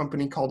 Yeah, it's a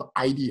company called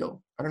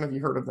IDEO. I don't know if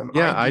you heard of them.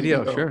 Yeah,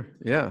 IDEO, sure.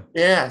 Yeah.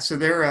 Yeah, so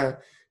they're a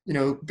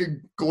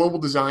big global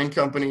design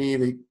company.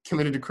 They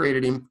committed to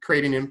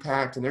creating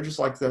impact, and they're just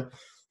like the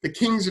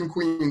kings and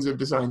queens of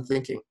design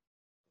thinking.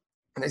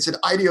 And I said,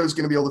 IDEO is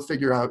going to be able to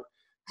figure out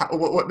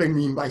what they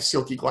mean by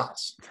silky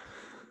glass.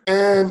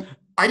 And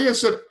IDEO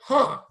said,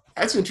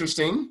 that's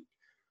interesting.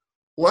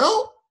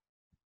 Well,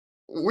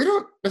 we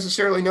don't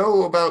necessarily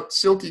know about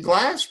silky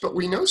glass, but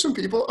we know some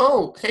people.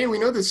 Oh, hey, we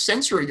know this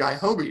sensory guy,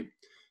 Hoby.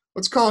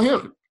 Let's call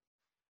him.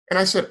 And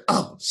I said,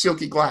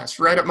 silky glass,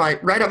 right up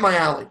my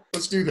alley.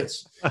 Let's do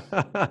this.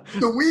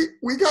 So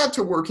we got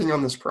to working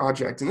on this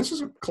project, and this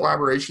is a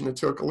collaboration that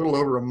took a little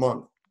over a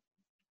month.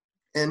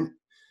 And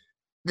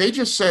they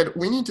just said,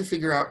 we need to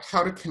figure out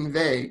how to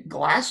convey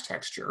glass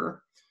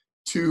texture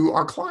to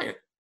our client.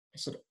 I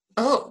said,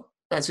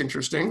 that's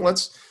interesting.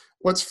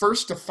 Let's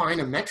first define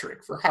a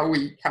metric for how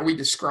we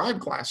describe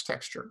glass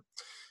texture.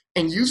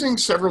 And using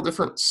several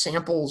different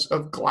samples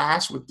of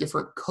glass with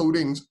different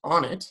coatings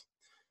on it,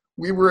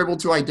 we were able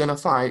to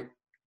identify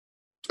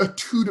a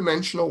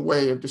two-dimensional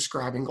way of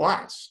describing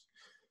glass.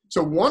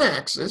 So one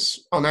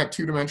axis on that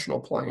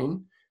two-dimensional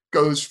plane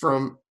goes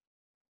from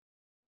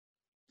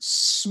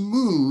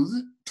smooth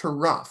to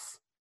rough,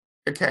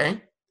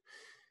 okay?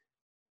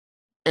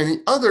 And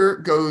the other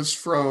goes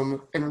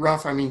from, and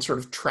rough I mean sort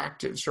of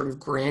tractive, sort of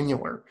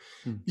granular.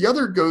 The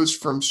other goes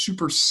from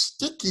super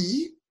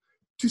sticky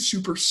to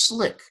super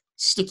slick.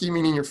 Sticky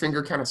meaning your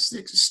finger kind of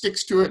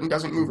sticks to it and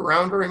doesn't move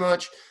around very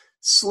much.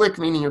 Slick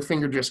meaning your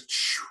finger just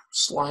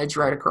slides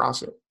right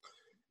across it.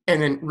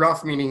 And then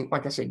rough meaning,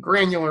 like I say,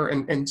 granular,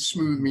 and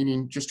smooth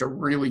meaning just a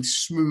really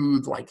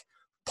smooth, like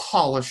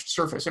polished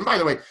surface. And by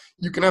the way,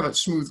 you can have a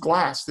smooth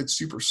glass that's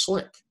super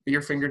slick, that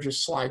your finger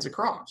just slides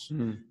across.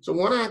 So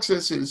one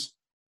axis is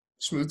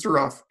smooth to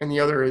rough, and the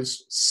other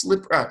is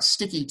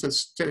sticky to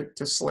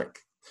slick.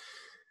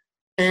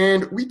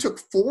 And we took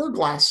 4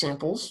 glass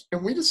samples,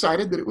 and we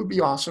decided that it would be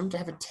awesome to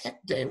have a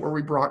tech day where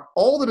we brought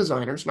all the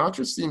designers, not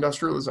just the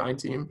industrial design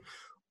team,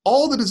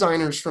 all the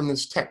designers from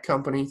this tech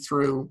company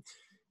through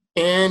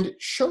and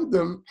showed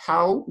them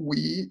how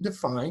we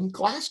define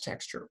glass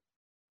texture.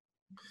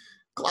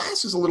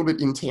 Glass is a little bit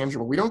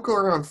intangible. We don't go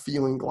around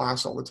feeling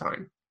glass all the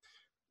time,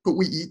 but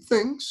we eat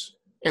things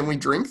and we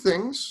drink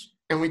things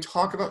and we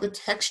talk about the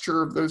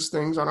texture of those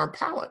things on our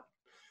palate.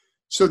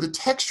 So the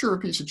texture of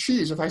a piece of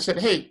cheese, if I said,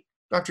 hey,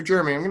 Dr.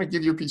 Jeremy, I'm going to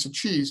give you a piece of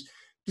cheese,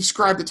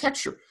 describe the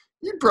texture.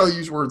 You'd probably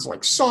use words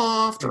like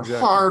soft or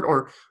hard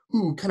or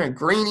kind of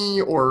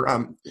grainy or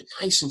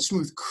nice and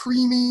smooth,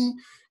 creamy.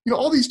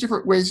 All these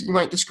different ways that you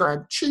might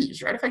describe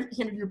cheese, right? If I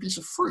handed you a piece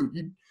of fruit,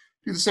 you'd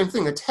do the same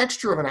thing. The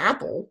texture of an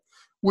apple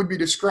would be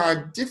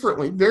described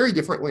differently, very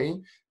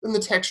differently than the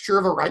texture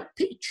of a ripe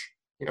peach.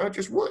 It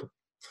just would.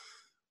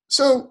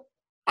 So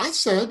I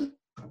said,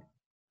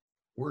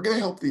 we're going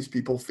to help these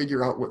people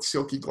figure out what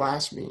silky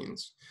glass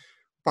means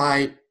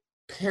by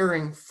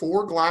pairing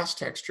 4 glass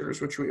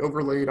textures, which we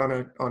overlaid on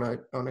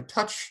a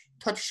touch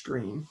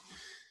screen,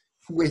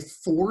 with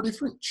 4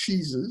 different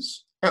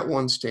cheeses at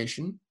one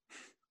station,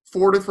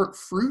 4 different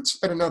fruits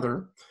at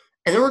another,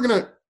 and then we're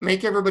going to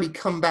make everybody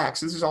come back.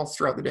 So this is all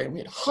throughout the day. We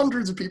had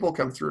hundreds of people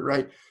come through,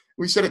 right?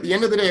 We said at the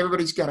end of the day,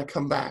 everybody's got to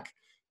come back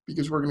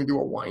because we're going to do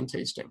a wine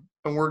tasting,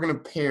 and we're going to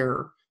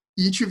pair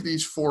each of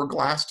these 4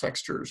 glass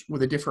textures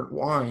with a different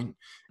wine,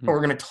 and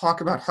we're going to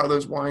talk about how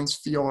those wines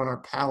feel on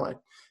our palate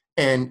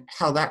and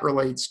how that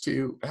relates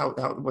to how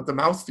what the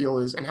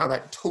mouthfeel is and how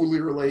that totally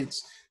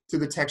relates to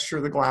the texture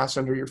of the glass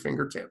under your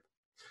fingertip.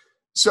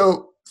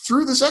 So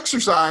through this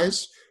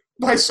exercise,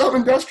 by some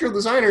industrial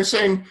designer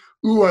saying,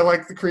 ooh, I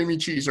like the creamy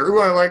cheese, or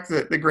ooh, I like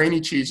the grainy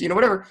cheese,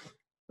 whatever,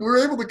 we were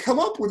able to come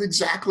up with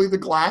exactly the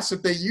glass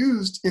that they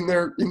used in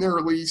their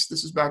release.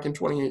 This is back in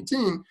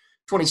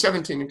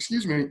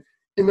 2017,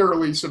 in their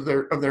release of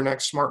their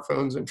next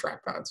smartphones and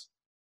trackpads.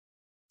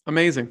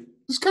 Amazing.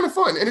 It's kind of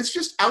fun. And it's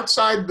just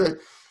outside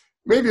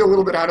maybe a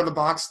little bit out of the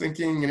box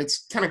thinking, and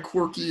it's kind of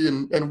quirky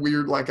and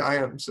weird like I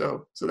am.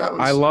 So that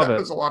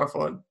was a lot of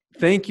fun.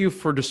 Thank you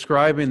for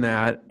describing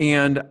that.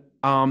 And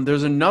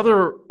there's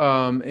another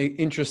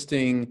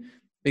interesting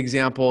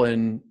example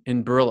in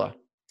Barilla.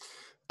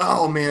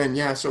 Oh man,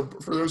 yeah. So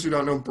for those who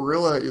don't know,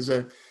 Barilla is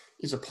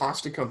a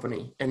pasta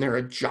company, and they're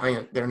a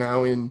giant. They're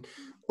now in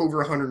over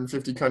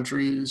 150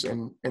 countries,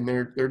 and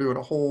they're doing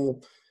a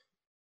whole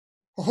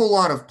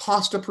lot of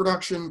pasta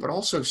production, but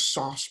also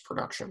sauce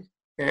production.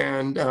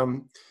 And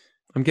I'm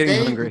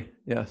getting hungry.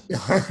 Yes.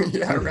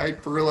 Yeah, right.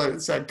 Barilla,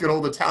 it's that good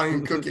old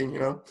Italian cooking.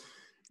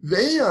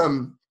 They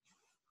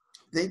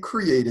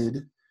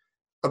created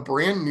a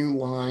brand new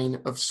line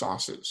of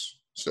sauces.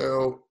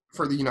 So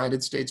for the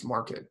United States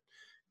market,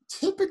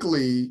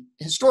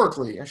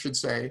 historically, I should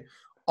say,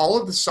 all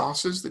of the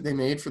sauces that they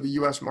made for the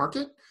U.S.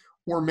 market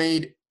were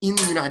made in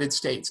the United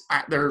States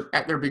at their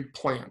big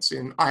plants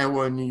in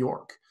Iowa and New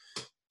York.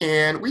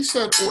 And we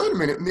said, wait a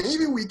minute, they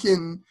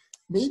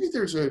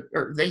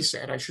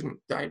said, I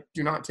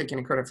do not take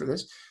any credit for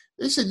this.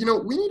 They said,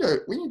 we need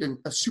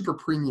a super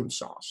premium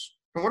sauce.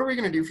 And what are we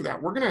going to do for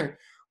that? We're going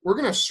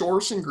to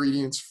source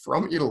ingredients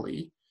from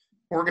Italy.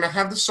 We're going to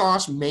have the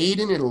sauce made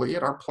in Italy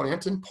at our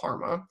plant in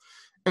Parma.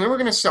 And then we're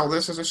going to sell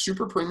this as a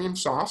super premium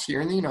sauce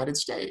here in the United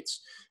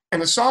States. And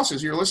the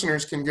sauces, your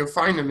listeners can go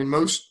find them in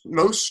most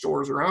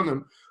stores around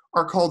them,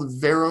 are called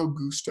Vero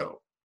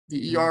Gusto,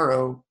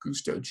 VERO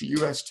Gusto,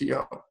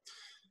 Gusto.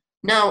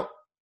 Now,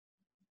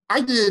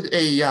 I did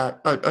a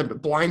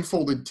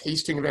blindfolded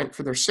tasting event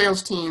for their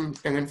sales team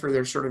and then for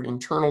their sort of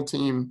internal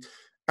team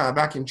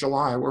back in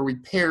July, where we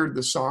paired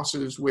the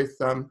sauces with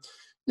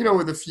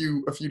with a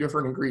few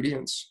different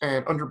ingredients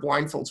and under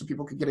blindfold, so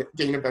people could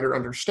gain a better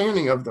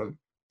understanding of them.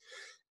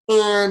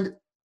 And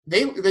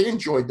they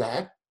enjoyed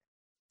that,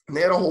 and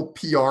they had a whole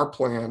PR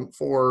plan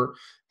for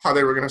how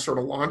they were going to sort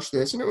of launch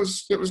this. And it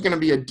was going to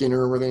be a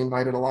dinner where they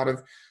invited a lot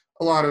of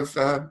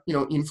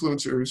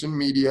influencers and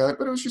media,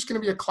 but it was just going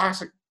to be a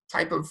classic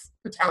type of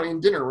Italian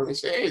dinner where they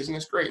say, hey, isn't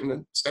this great? And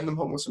then send them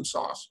home with some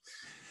sauce.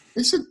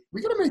 They said,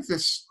 we got to make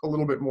this a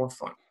little bit more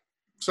fun.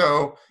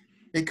 So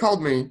they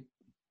called me,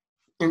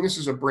 and this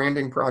is a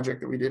branding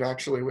project that we did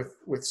actually with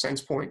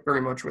Senspoint,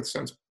 very much with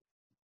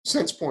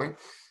Senspoint.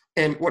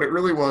 And what it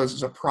really was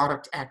is a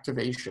product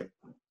activation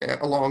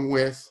along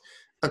with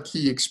a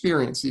key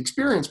experience. The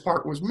experience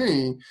part was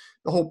me.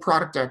 The whole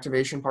product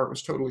activation part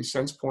was totally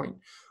Senspoint.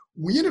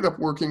 We ended up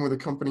working with a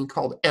company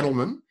called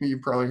Edelman, who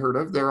you've probably heard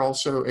of. They're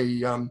also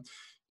a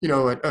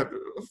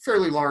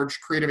fairly large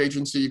creative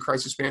agency,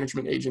 crisis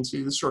management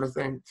agency, this sort of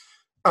thing.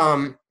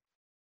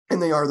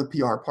 And they are the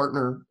PR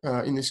partner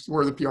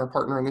we're the PR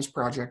partner in this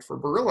project for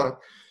Barilla.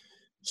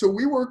 So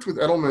we worked with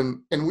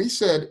Edelman and we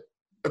said,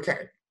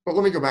 okay, well,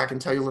 let me go back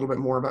and tell you a little bit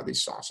more about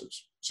these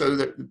sauces. So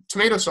the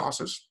tomato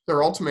sauces,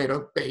 they're all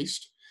tomato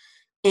based.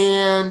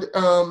 And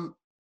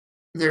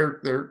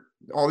they're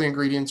all the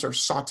ingredients are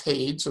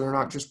sautéed, so they're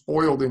not just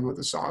boiled in with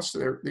the sauce.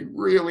 So they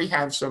really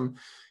have some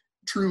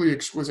truly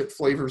exquisite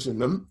flavors in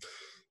them.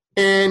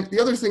 And the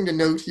other thing to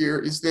note here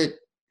is that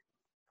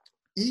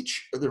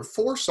there are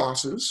 4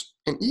 sauces,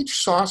 and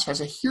each sauce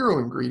has a hero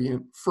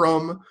ingredient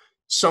from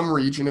some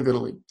region of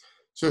Italy.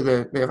 So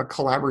they have a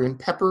Calabrian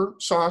pepper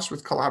sauce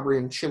with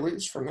Calabrian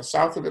chilies from the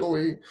south of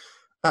Italy,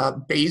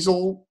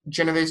 basil,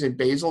 Genovese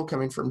basil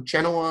coming from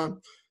Genoa,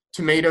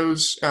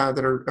 tomatoes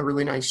that are a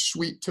really nice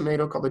sweet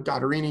tomato called the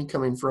Dotterini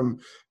coming from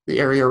the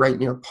area right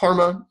near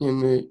Parma in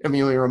the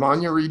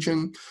Emilia-Romagna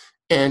region.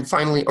 And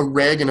finally,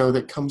 oregano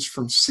that comes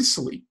from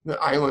Sicily, the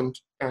island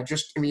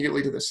just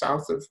immediately to the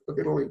south of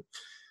Italy,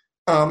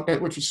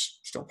 which is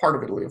still part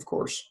of Italy, of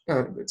course,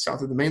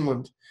 south of the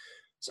mainland.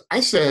 So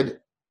I said,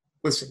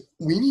 listen,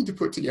 we need to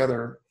put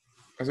together,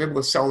 I was able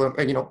to sell them,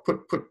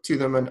 put to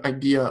them an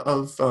idea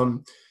of,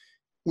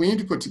 we need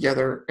to put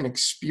together an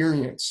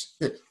experience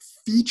that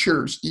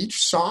features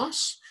each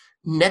sauce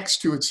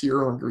next to its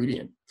hero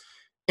ingredient.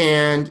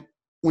 And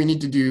we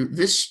need to do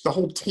this, the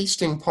whole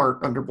tasting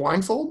part under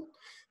blindfold.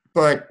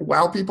 But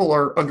while people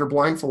are under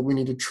blindfold, we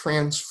need to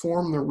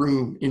transform the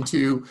room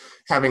into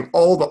having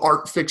all the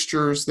art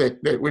fixtures that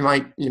we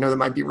might, that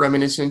might be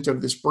reminiscent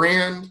of this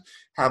brand,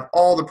 have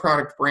all the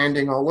product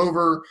branding all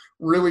over,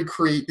 really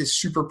create this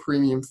super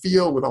premium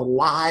feel with a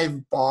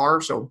live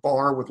bar, so a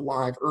bar with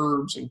live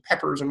herbs and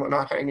peppers and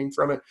whatnot hanging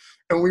from it.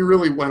 And we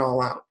really went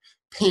all out,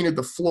 painted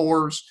the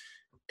floors.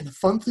 And the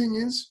fun thing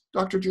is,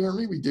 Dr.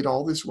 Jeremy, we did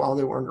all this while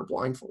they were under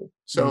blindfold.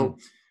 So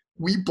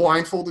we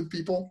blindfolded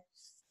people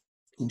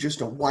in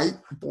just a white,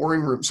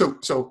 boring room. So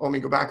let me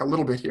go back a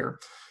little bit here.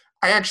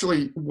 I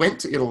actually went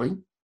to Italy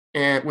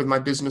with my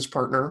business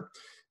partner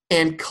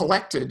and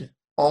collected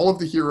all of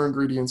the hero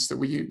ingredients that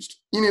we used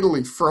in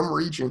Italy from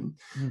region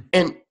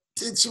and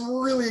did some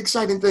really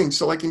exciting things.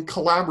 So like in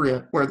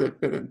Calabria, where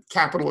the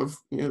capital of,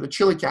 the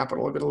chili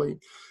capital of Italy,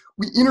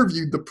 we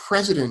interviewed the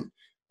president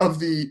of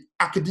the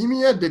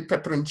Accademia di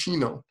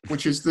Peperoncino,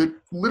 which is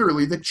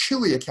literally the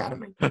Chili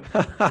Academy.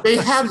 They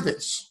have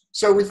this.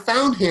 So we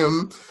found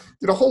him,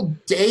 did a whole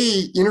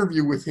day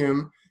interview with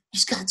him,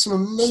 just got some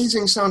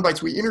amazing sound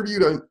bites. We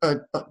interviewed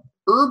a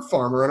herb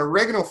farmer, an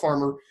oregano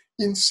farmer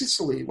in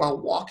Sicily while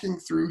walking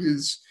through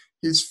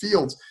his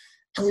fields.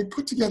 And we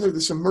put together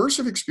this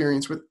immersive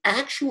experience with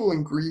actual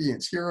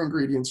ingredients, hero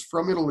ingredients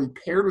from Italy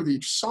paired with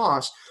each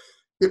sauce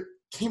that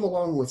came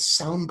along with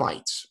sound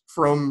bites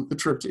from the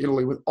trip to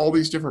Italy with all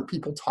these different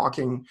people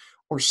talking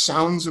or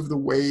sounds of the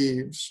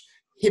waves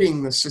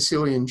hitting the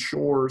Sicilian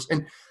shores.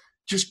 And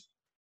just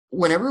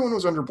when everyone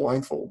was under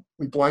blindfold,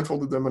 we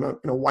blindfolded them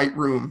in a white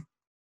room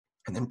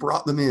and then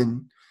brought them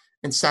in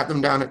and sat them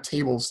down at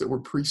tables that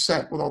were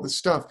preset with all this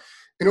stuff.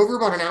 And over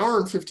about an hour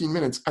and 15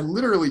 minutes, I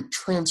literally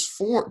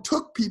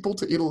took people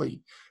to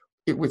Italy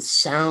with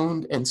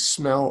sound and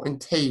smell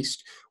and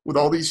taste with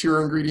all these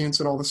hero ingredients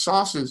and all the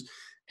sauces.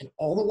 And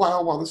all the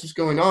while this was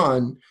going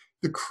on,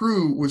 the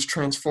crew was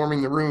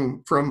transforming the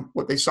room from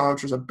what they saw,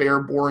 which was a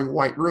bare, boring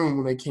white room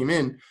when they came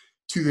in,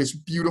 to this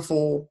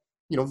beautiful,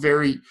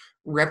 very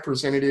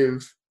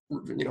representative,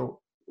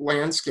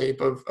 landscape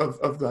of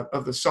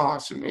the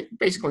sauce, and it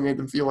basically made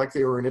them feel like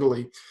they were in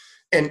Italy.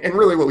 And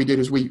really what we did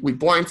is we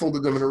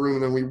blindfolded them in a room,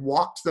 and then we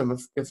walked them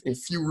a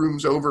few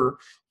rooms over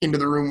into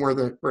the room where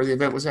the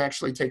event was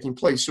actually taking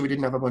place. So we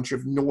didn't have a bunch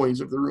of noise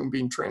of the room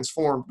being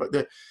transformed, but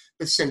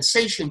the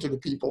sensation to the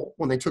people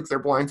when they took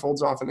their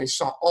blindfolds off and they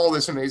saw all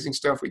this amazing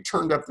stuff, we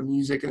turned up the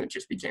music and it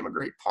just became a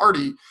great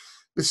party.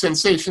 The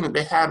sensation that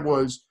they had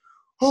was,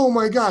 oh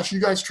my gosh, you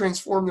guys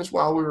transformed this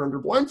while we were under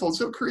blindfold.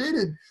 So it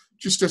created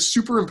just a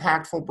super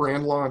impactful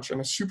brand launch and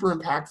a super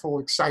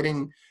impactful,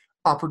 exciting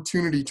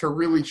opportunity to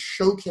really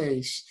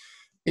showcase,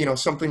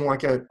 something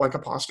like a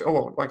pasta,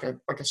 like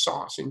a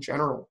sauce in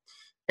general.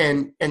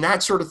 And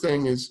that sort of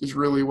thing is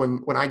really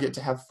when I get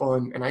to have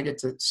fun and I get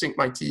to sink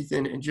my teeth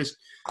in and just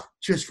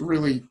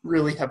really,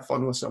 really have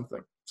fun with something.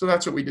 So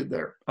that's what we did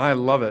there. I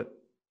love it.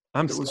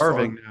 I'm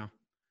starving now.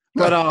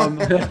 But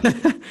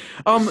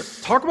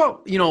talk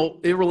about,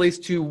 it relates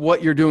to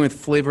what you're doing with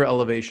flavor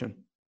elevation.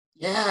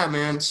 Yeah,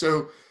 man.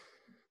 So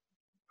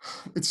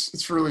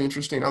it's really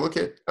interesting. I look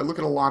at a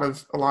lot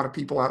of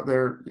people out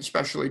there,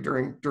 especially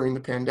during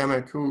the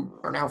pandemic, who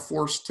are now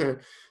forced to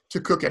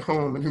cook at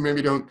home and who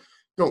maybe don't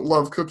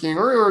love cooking,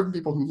 or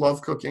people who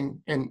love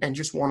cooking and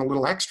just want a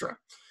little extra.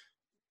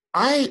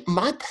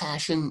 My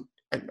passion,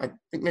 I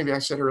think maybe I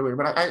said earlier,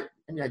 but I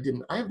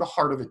didn't. I have the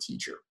heart of a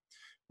teacher.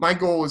 My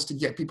goal is to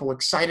get people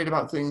excited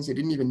about things they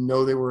didn't even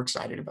know they were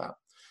excited about.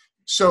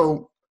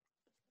 So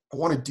I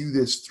want to do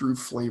this through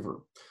flavor.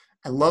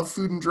 I love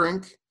food and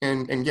drink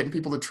and getting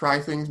people to try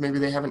things maybe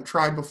they haven't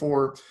tried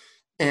before.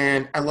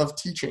 And I love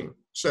teaching.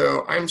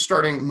 So I'm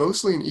starting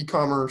mostly in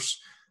e-commerce,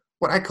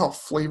 what I call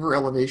flavor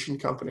elevation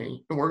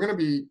company. And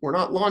we're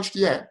not launched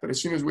yet, but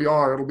as soon as we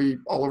are, it'll be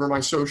all over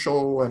my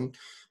social and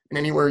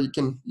anywhere you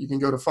can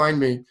go to find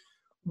me.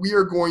 We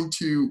are going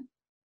to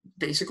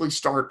basically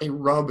start a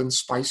rub and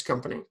spice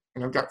company.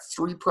 And I've got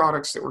 3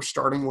 products that we're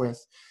starting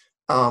with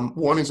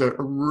One is a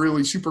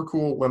really super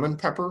cool lemon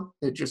pepper.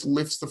 It just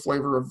lifts the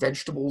flavor of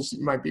vegetables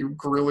you might be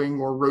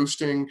grilling or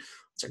roasting.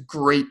 It's a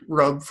great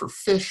rub for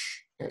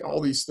fish and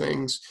all these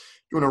things.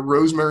 Doing a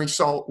rosemary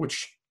salt,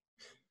 which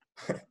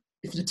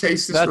if you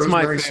taste this That's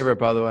my rosemary, favorite,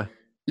 by the way.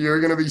 you're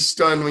going to be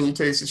stunned when you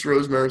taste this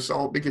rosemary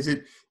salt because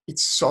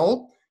it's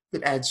salt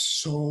that adds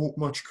so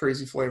much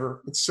crazy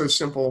flavor. It's so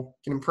simple.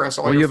 You can impress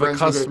all your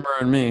friends with it. You have a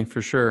customer in me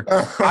for sure.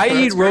 I That's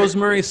eat great.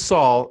 rosemary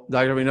salt,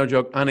 Dr. B, no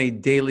joke, on a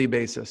daily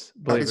basis.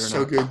 That is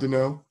so good to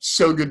know.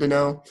 So good to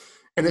know.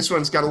 And this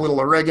one's got a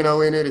little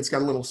oregano in it. It's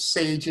got a little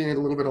sage in it, a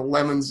little bit of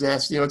lemon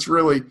zest. You know, it's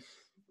really,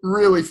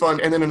 really fun.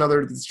 And then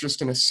another that's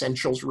just an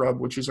essentials rub,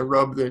 which is a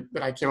rub that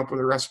I came up with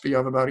a recipe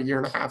of about 1.5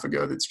 years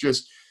ago. That's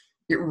just,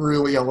 it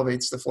really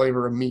elevates the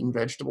flavor of meat and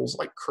vegetables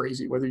like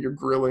crazy, whether you're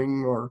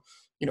grilling or,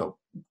 you know,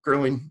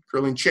 grilling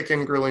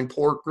chicken, grilling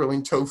pork,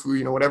 grilling tofu,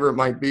 you know, whatever it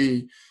might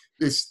be.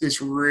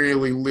 This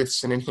really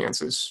lifts and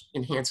enhances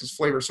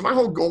flavor. So my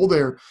whole goal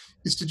there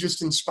is to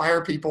just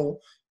inspire people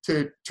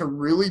to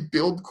really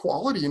build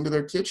quality into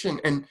their kitchen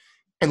and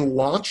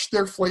launch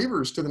their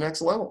flavors to the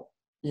next level,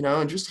 you know,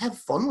 and just have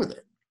fun with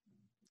it.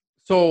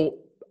 So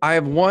I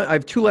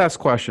have two last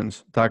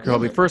questions, Dr.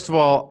 Hoby. First of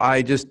all,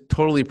 I just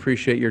totally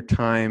appreciate your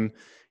time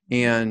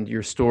and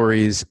your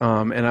stories.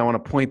 And I want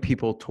to point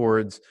people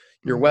towards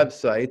your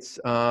websites.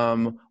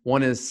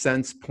 One is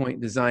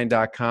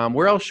senspointdesign.com.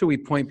 Where else should we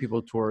point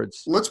people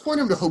towards? Let's point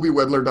them to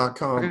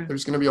hobywedler.com. Okay.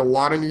 There's going to be a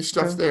lot of new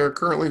stuff there.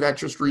 Currently, that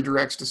just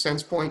redirects to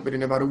Senspoint, but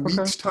in about a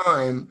week's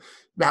time,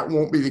 that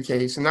won't be the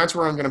case. And that's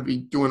where I'm going to be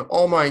doing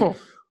all my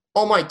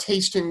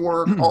tasting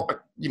work.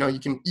 You know, you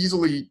can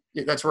easily,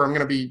 that's where I'm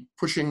going to be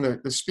pushing the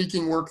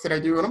speaking work that I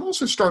do. And I'm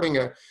also starting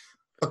a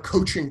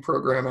coaching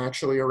program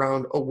actually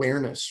around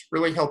awareness,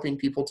 really helping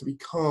people to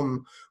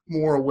become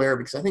more aware,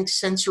 because I think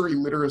sensory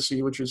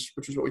literacy, which is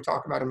what we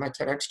talk about in my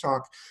TEDx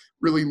talk,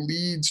 really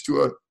leads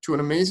to an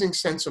amazing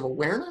sense of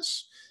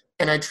awareness.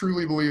 And I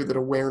truly believe that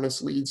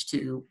awareness leads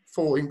to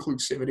full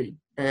inclusivity.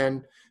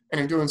 And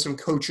I'm doing some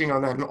coaching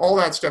on that. And all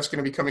that stuff's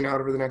going to be coming out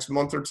over the next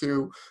month or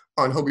two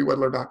on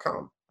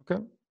hobywedler.com.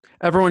 Okay.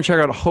 Everyone check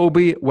out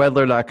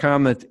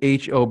hobywedler.com. That's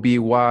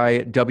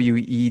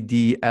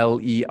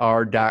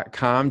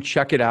HOBYWEDLER.com.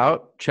 Check it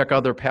out. Check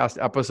other past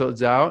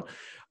episodes out.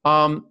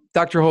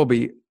 Dr.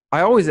 Hoby,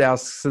 I always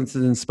ask, since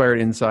it's Inspired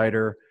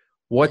Insider,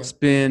 what's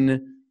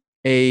been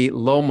a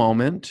low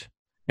moment?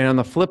 And on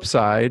the flip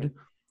side,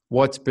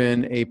 what's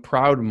been a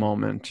proud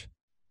moment?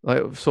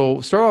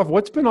 So start off,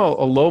 what's been a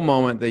low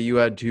moment that you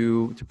had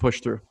to push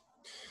through?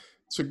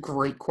 It's a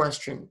great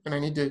question. And I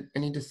need to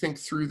think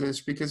through this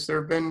because there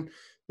have been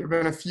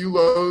a few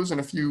lows and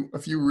a few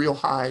real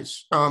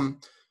highs.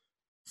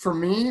 For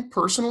me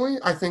personally,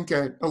 I think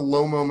a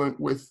low moment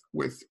with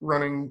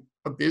running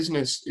a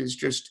business is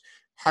just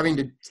having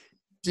to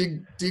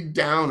dig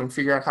down and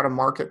figure out how to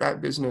market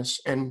that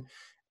business and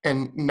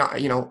not,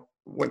 you know,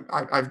 when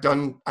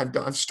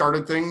I've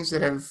started things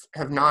that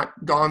have not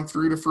gone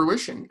through to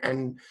fruition.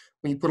 And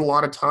when you put a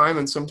lot of time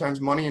and sometimes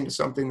money into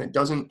something that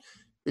doesn't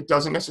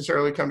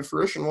necessarily come to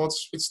fruition, well,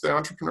 it's the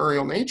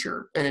entrepreneurial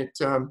nature, and it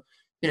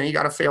you know, you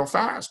got to fail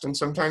fast. And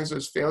sometimes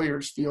those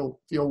failures feel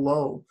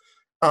low.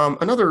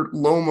 Another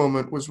low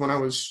moment was when I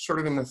was sort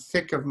of in the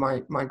thick of my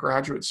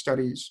graduate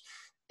studies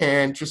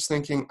and just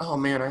thinking, oh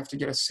man, I have to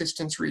get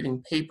assistants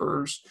reading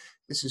papers.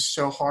 This is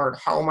so hard.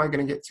 How am I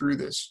going to get through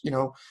this? You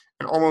know,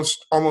 and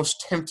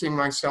almost tempting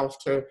myself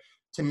to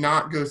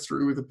not go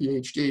through with a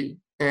PhD.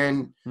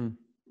 And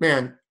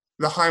man,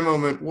 the high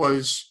moment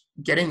was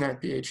getting that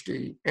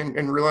PhD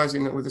and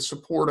realizing that with the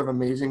support of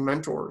amazing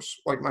mentors,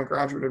 like my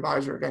graduate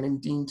advisor, a guy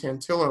named Dean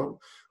Tantillo,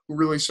 who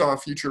really saw a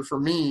future for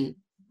me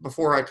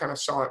before I kind of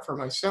saw it for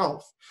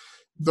myself.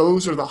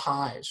 Those are the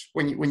highs.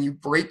 When you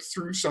break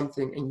through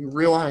something and you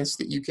realize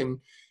that you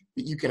can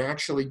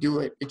actually do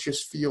it, it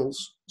just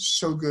feels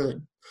so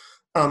good.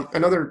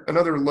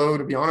 Another low,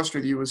 to be honest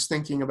with you, was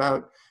thinking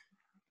about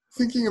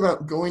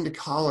going to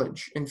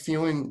college and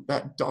feeling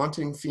that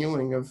daunting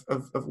feeling of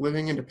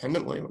living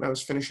independently. When I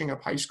was finishing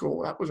up high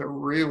school, that was a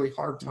really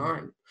hard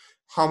time.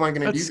 How am I going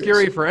to do this? That's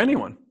scary for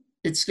anyone.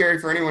 It's scary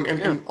for anyone.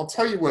 And I'll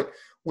tell you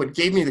what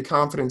gave me the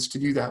confidence to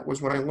do that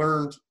was when I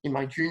learned in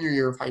my junior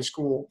year of high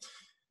school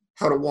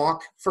how to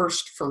walk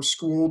first from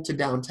school to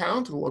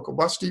downtown to the local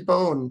bus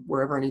depot and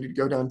wherever I needed to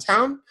go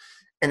downtown.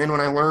 And then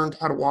when I learned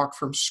how to walk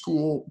from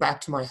school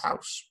back to my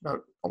house,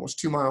 about almost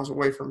 2 miles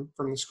away from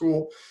the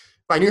school,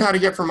 if I knew how to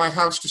get from my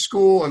house to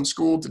school and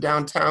school to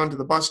downtown to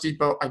the bus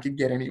depot, I could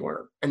get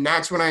anywhere. And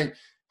that's when I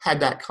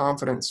had that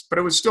confidence. But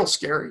it was still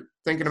scary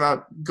thinking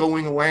about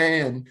going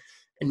away and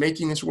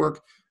making this work.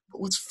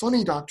 But what's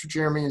funny, Dr.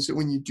 Jeremy, is that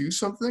when you do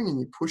something and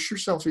you push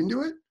yourself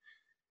into it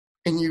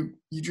and you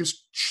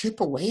just chip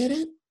away at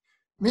it,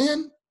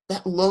 man,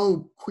 that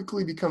low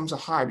quickly becomes a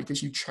high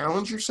because you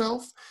challenge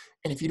yourself.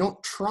 And if you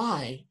don't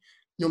try,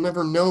 you'll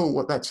never know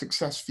what that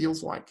success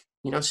feels like.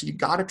 You know, so you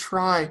got to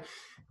try.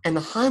 And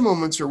the high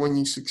moments are when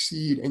you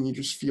succeed and you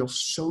just feel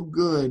so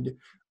good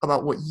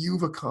about what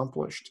you've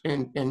accomplished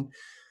and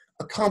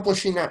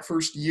accomplishing that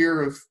first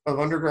year of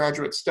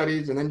undergraduate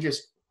studies and then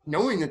just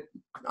knowing that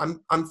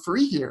I'm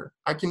free here.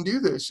 I can do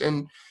this,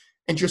 and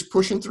just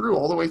pushing through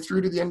all the way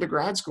through to the end of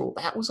grad school.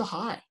 That was a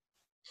high.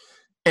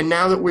 And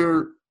now that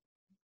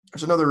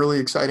there's another really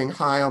exciting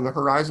high on the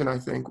horizon, I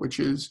think, which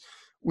is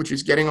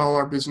getting all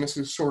our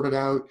businesses sorted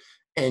out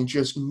and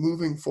just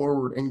moving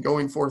forward and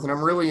going forth. And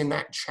I'm really in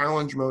that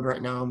challenge mode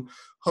right now. I'm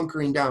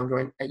hunkering down,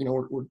 going,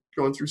 we're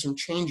going through some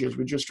changes.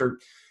 We just are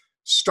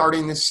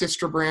starting this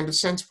sister brand to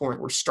Senspoint.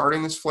 We're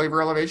starting this flavor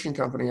elevation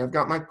company. I've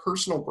got my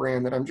personal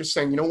brand that I'm just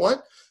saying, you know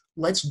what?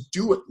 Let's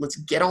do it. Let's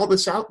get all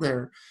this out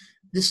there.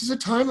 This is a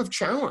time of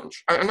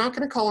challenge. I'm not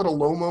going to call it a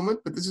low moment,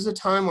 but this is a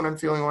time when I'm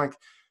feeling like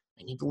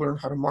I need to learn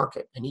how to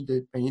market. I need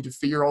to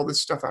figure all this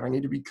stuff out. I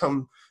need to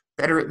become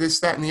better at this,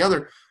 that, and the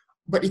other.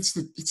 But it's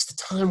the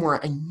time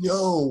where I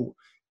know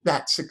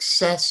that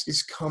success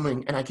is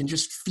coming, and I can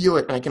just feel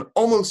it, and I can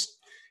almost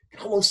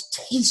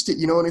taste it,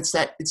 and it's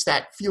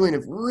that feeling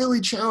of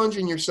really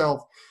challenging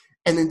yourself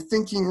and then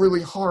thinking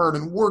really hard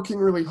and working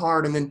really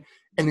hard and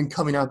then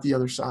coming out the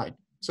other side.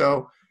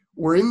 So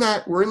we're in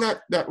that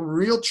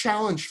real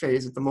challenge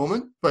phase at the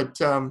moment,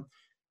 but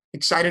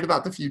excited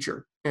about the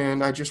future.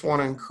 And I just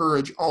want to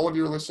encourage all of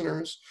your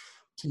listeners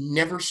to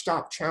never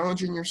stop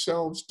challenging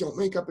yourselves. Don't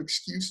make up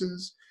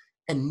excuses,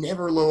 and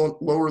never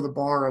lower the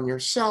bar on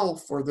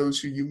yourself or those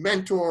who you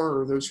mentor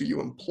or those who you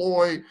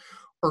employ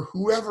or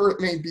whoever it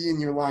may be in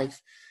your life.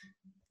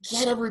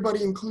 Get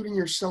everybody, including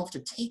yourself, to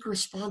take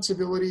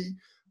responsibility,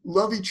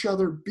 love each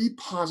other, be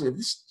positive.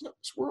 This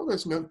world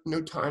has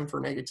no time for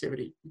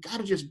negativity. We got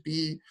to just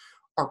be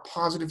our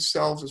positive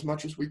selves as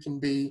much as we can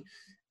be,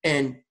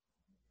 and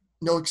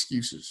no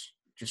excuses.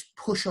 Just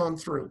push on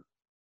through.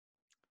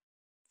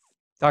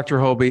 Dr.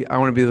 Hoby, I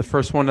want to be the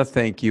first one to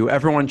thank you.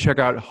 Everyone check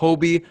out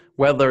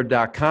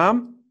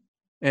hobywedler.com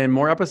and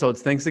more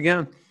episodes. Thanks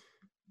again.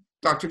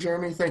 Dr.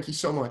 Jeremy, thank you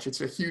so much. It's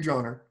a huge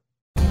honor.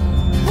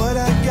 What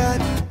I got,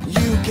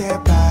 you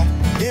can't buy.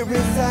 It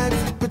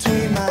resides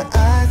between my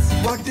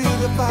eyes. Walked through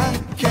the fire,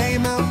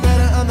 came out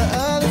better on the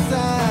other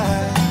side.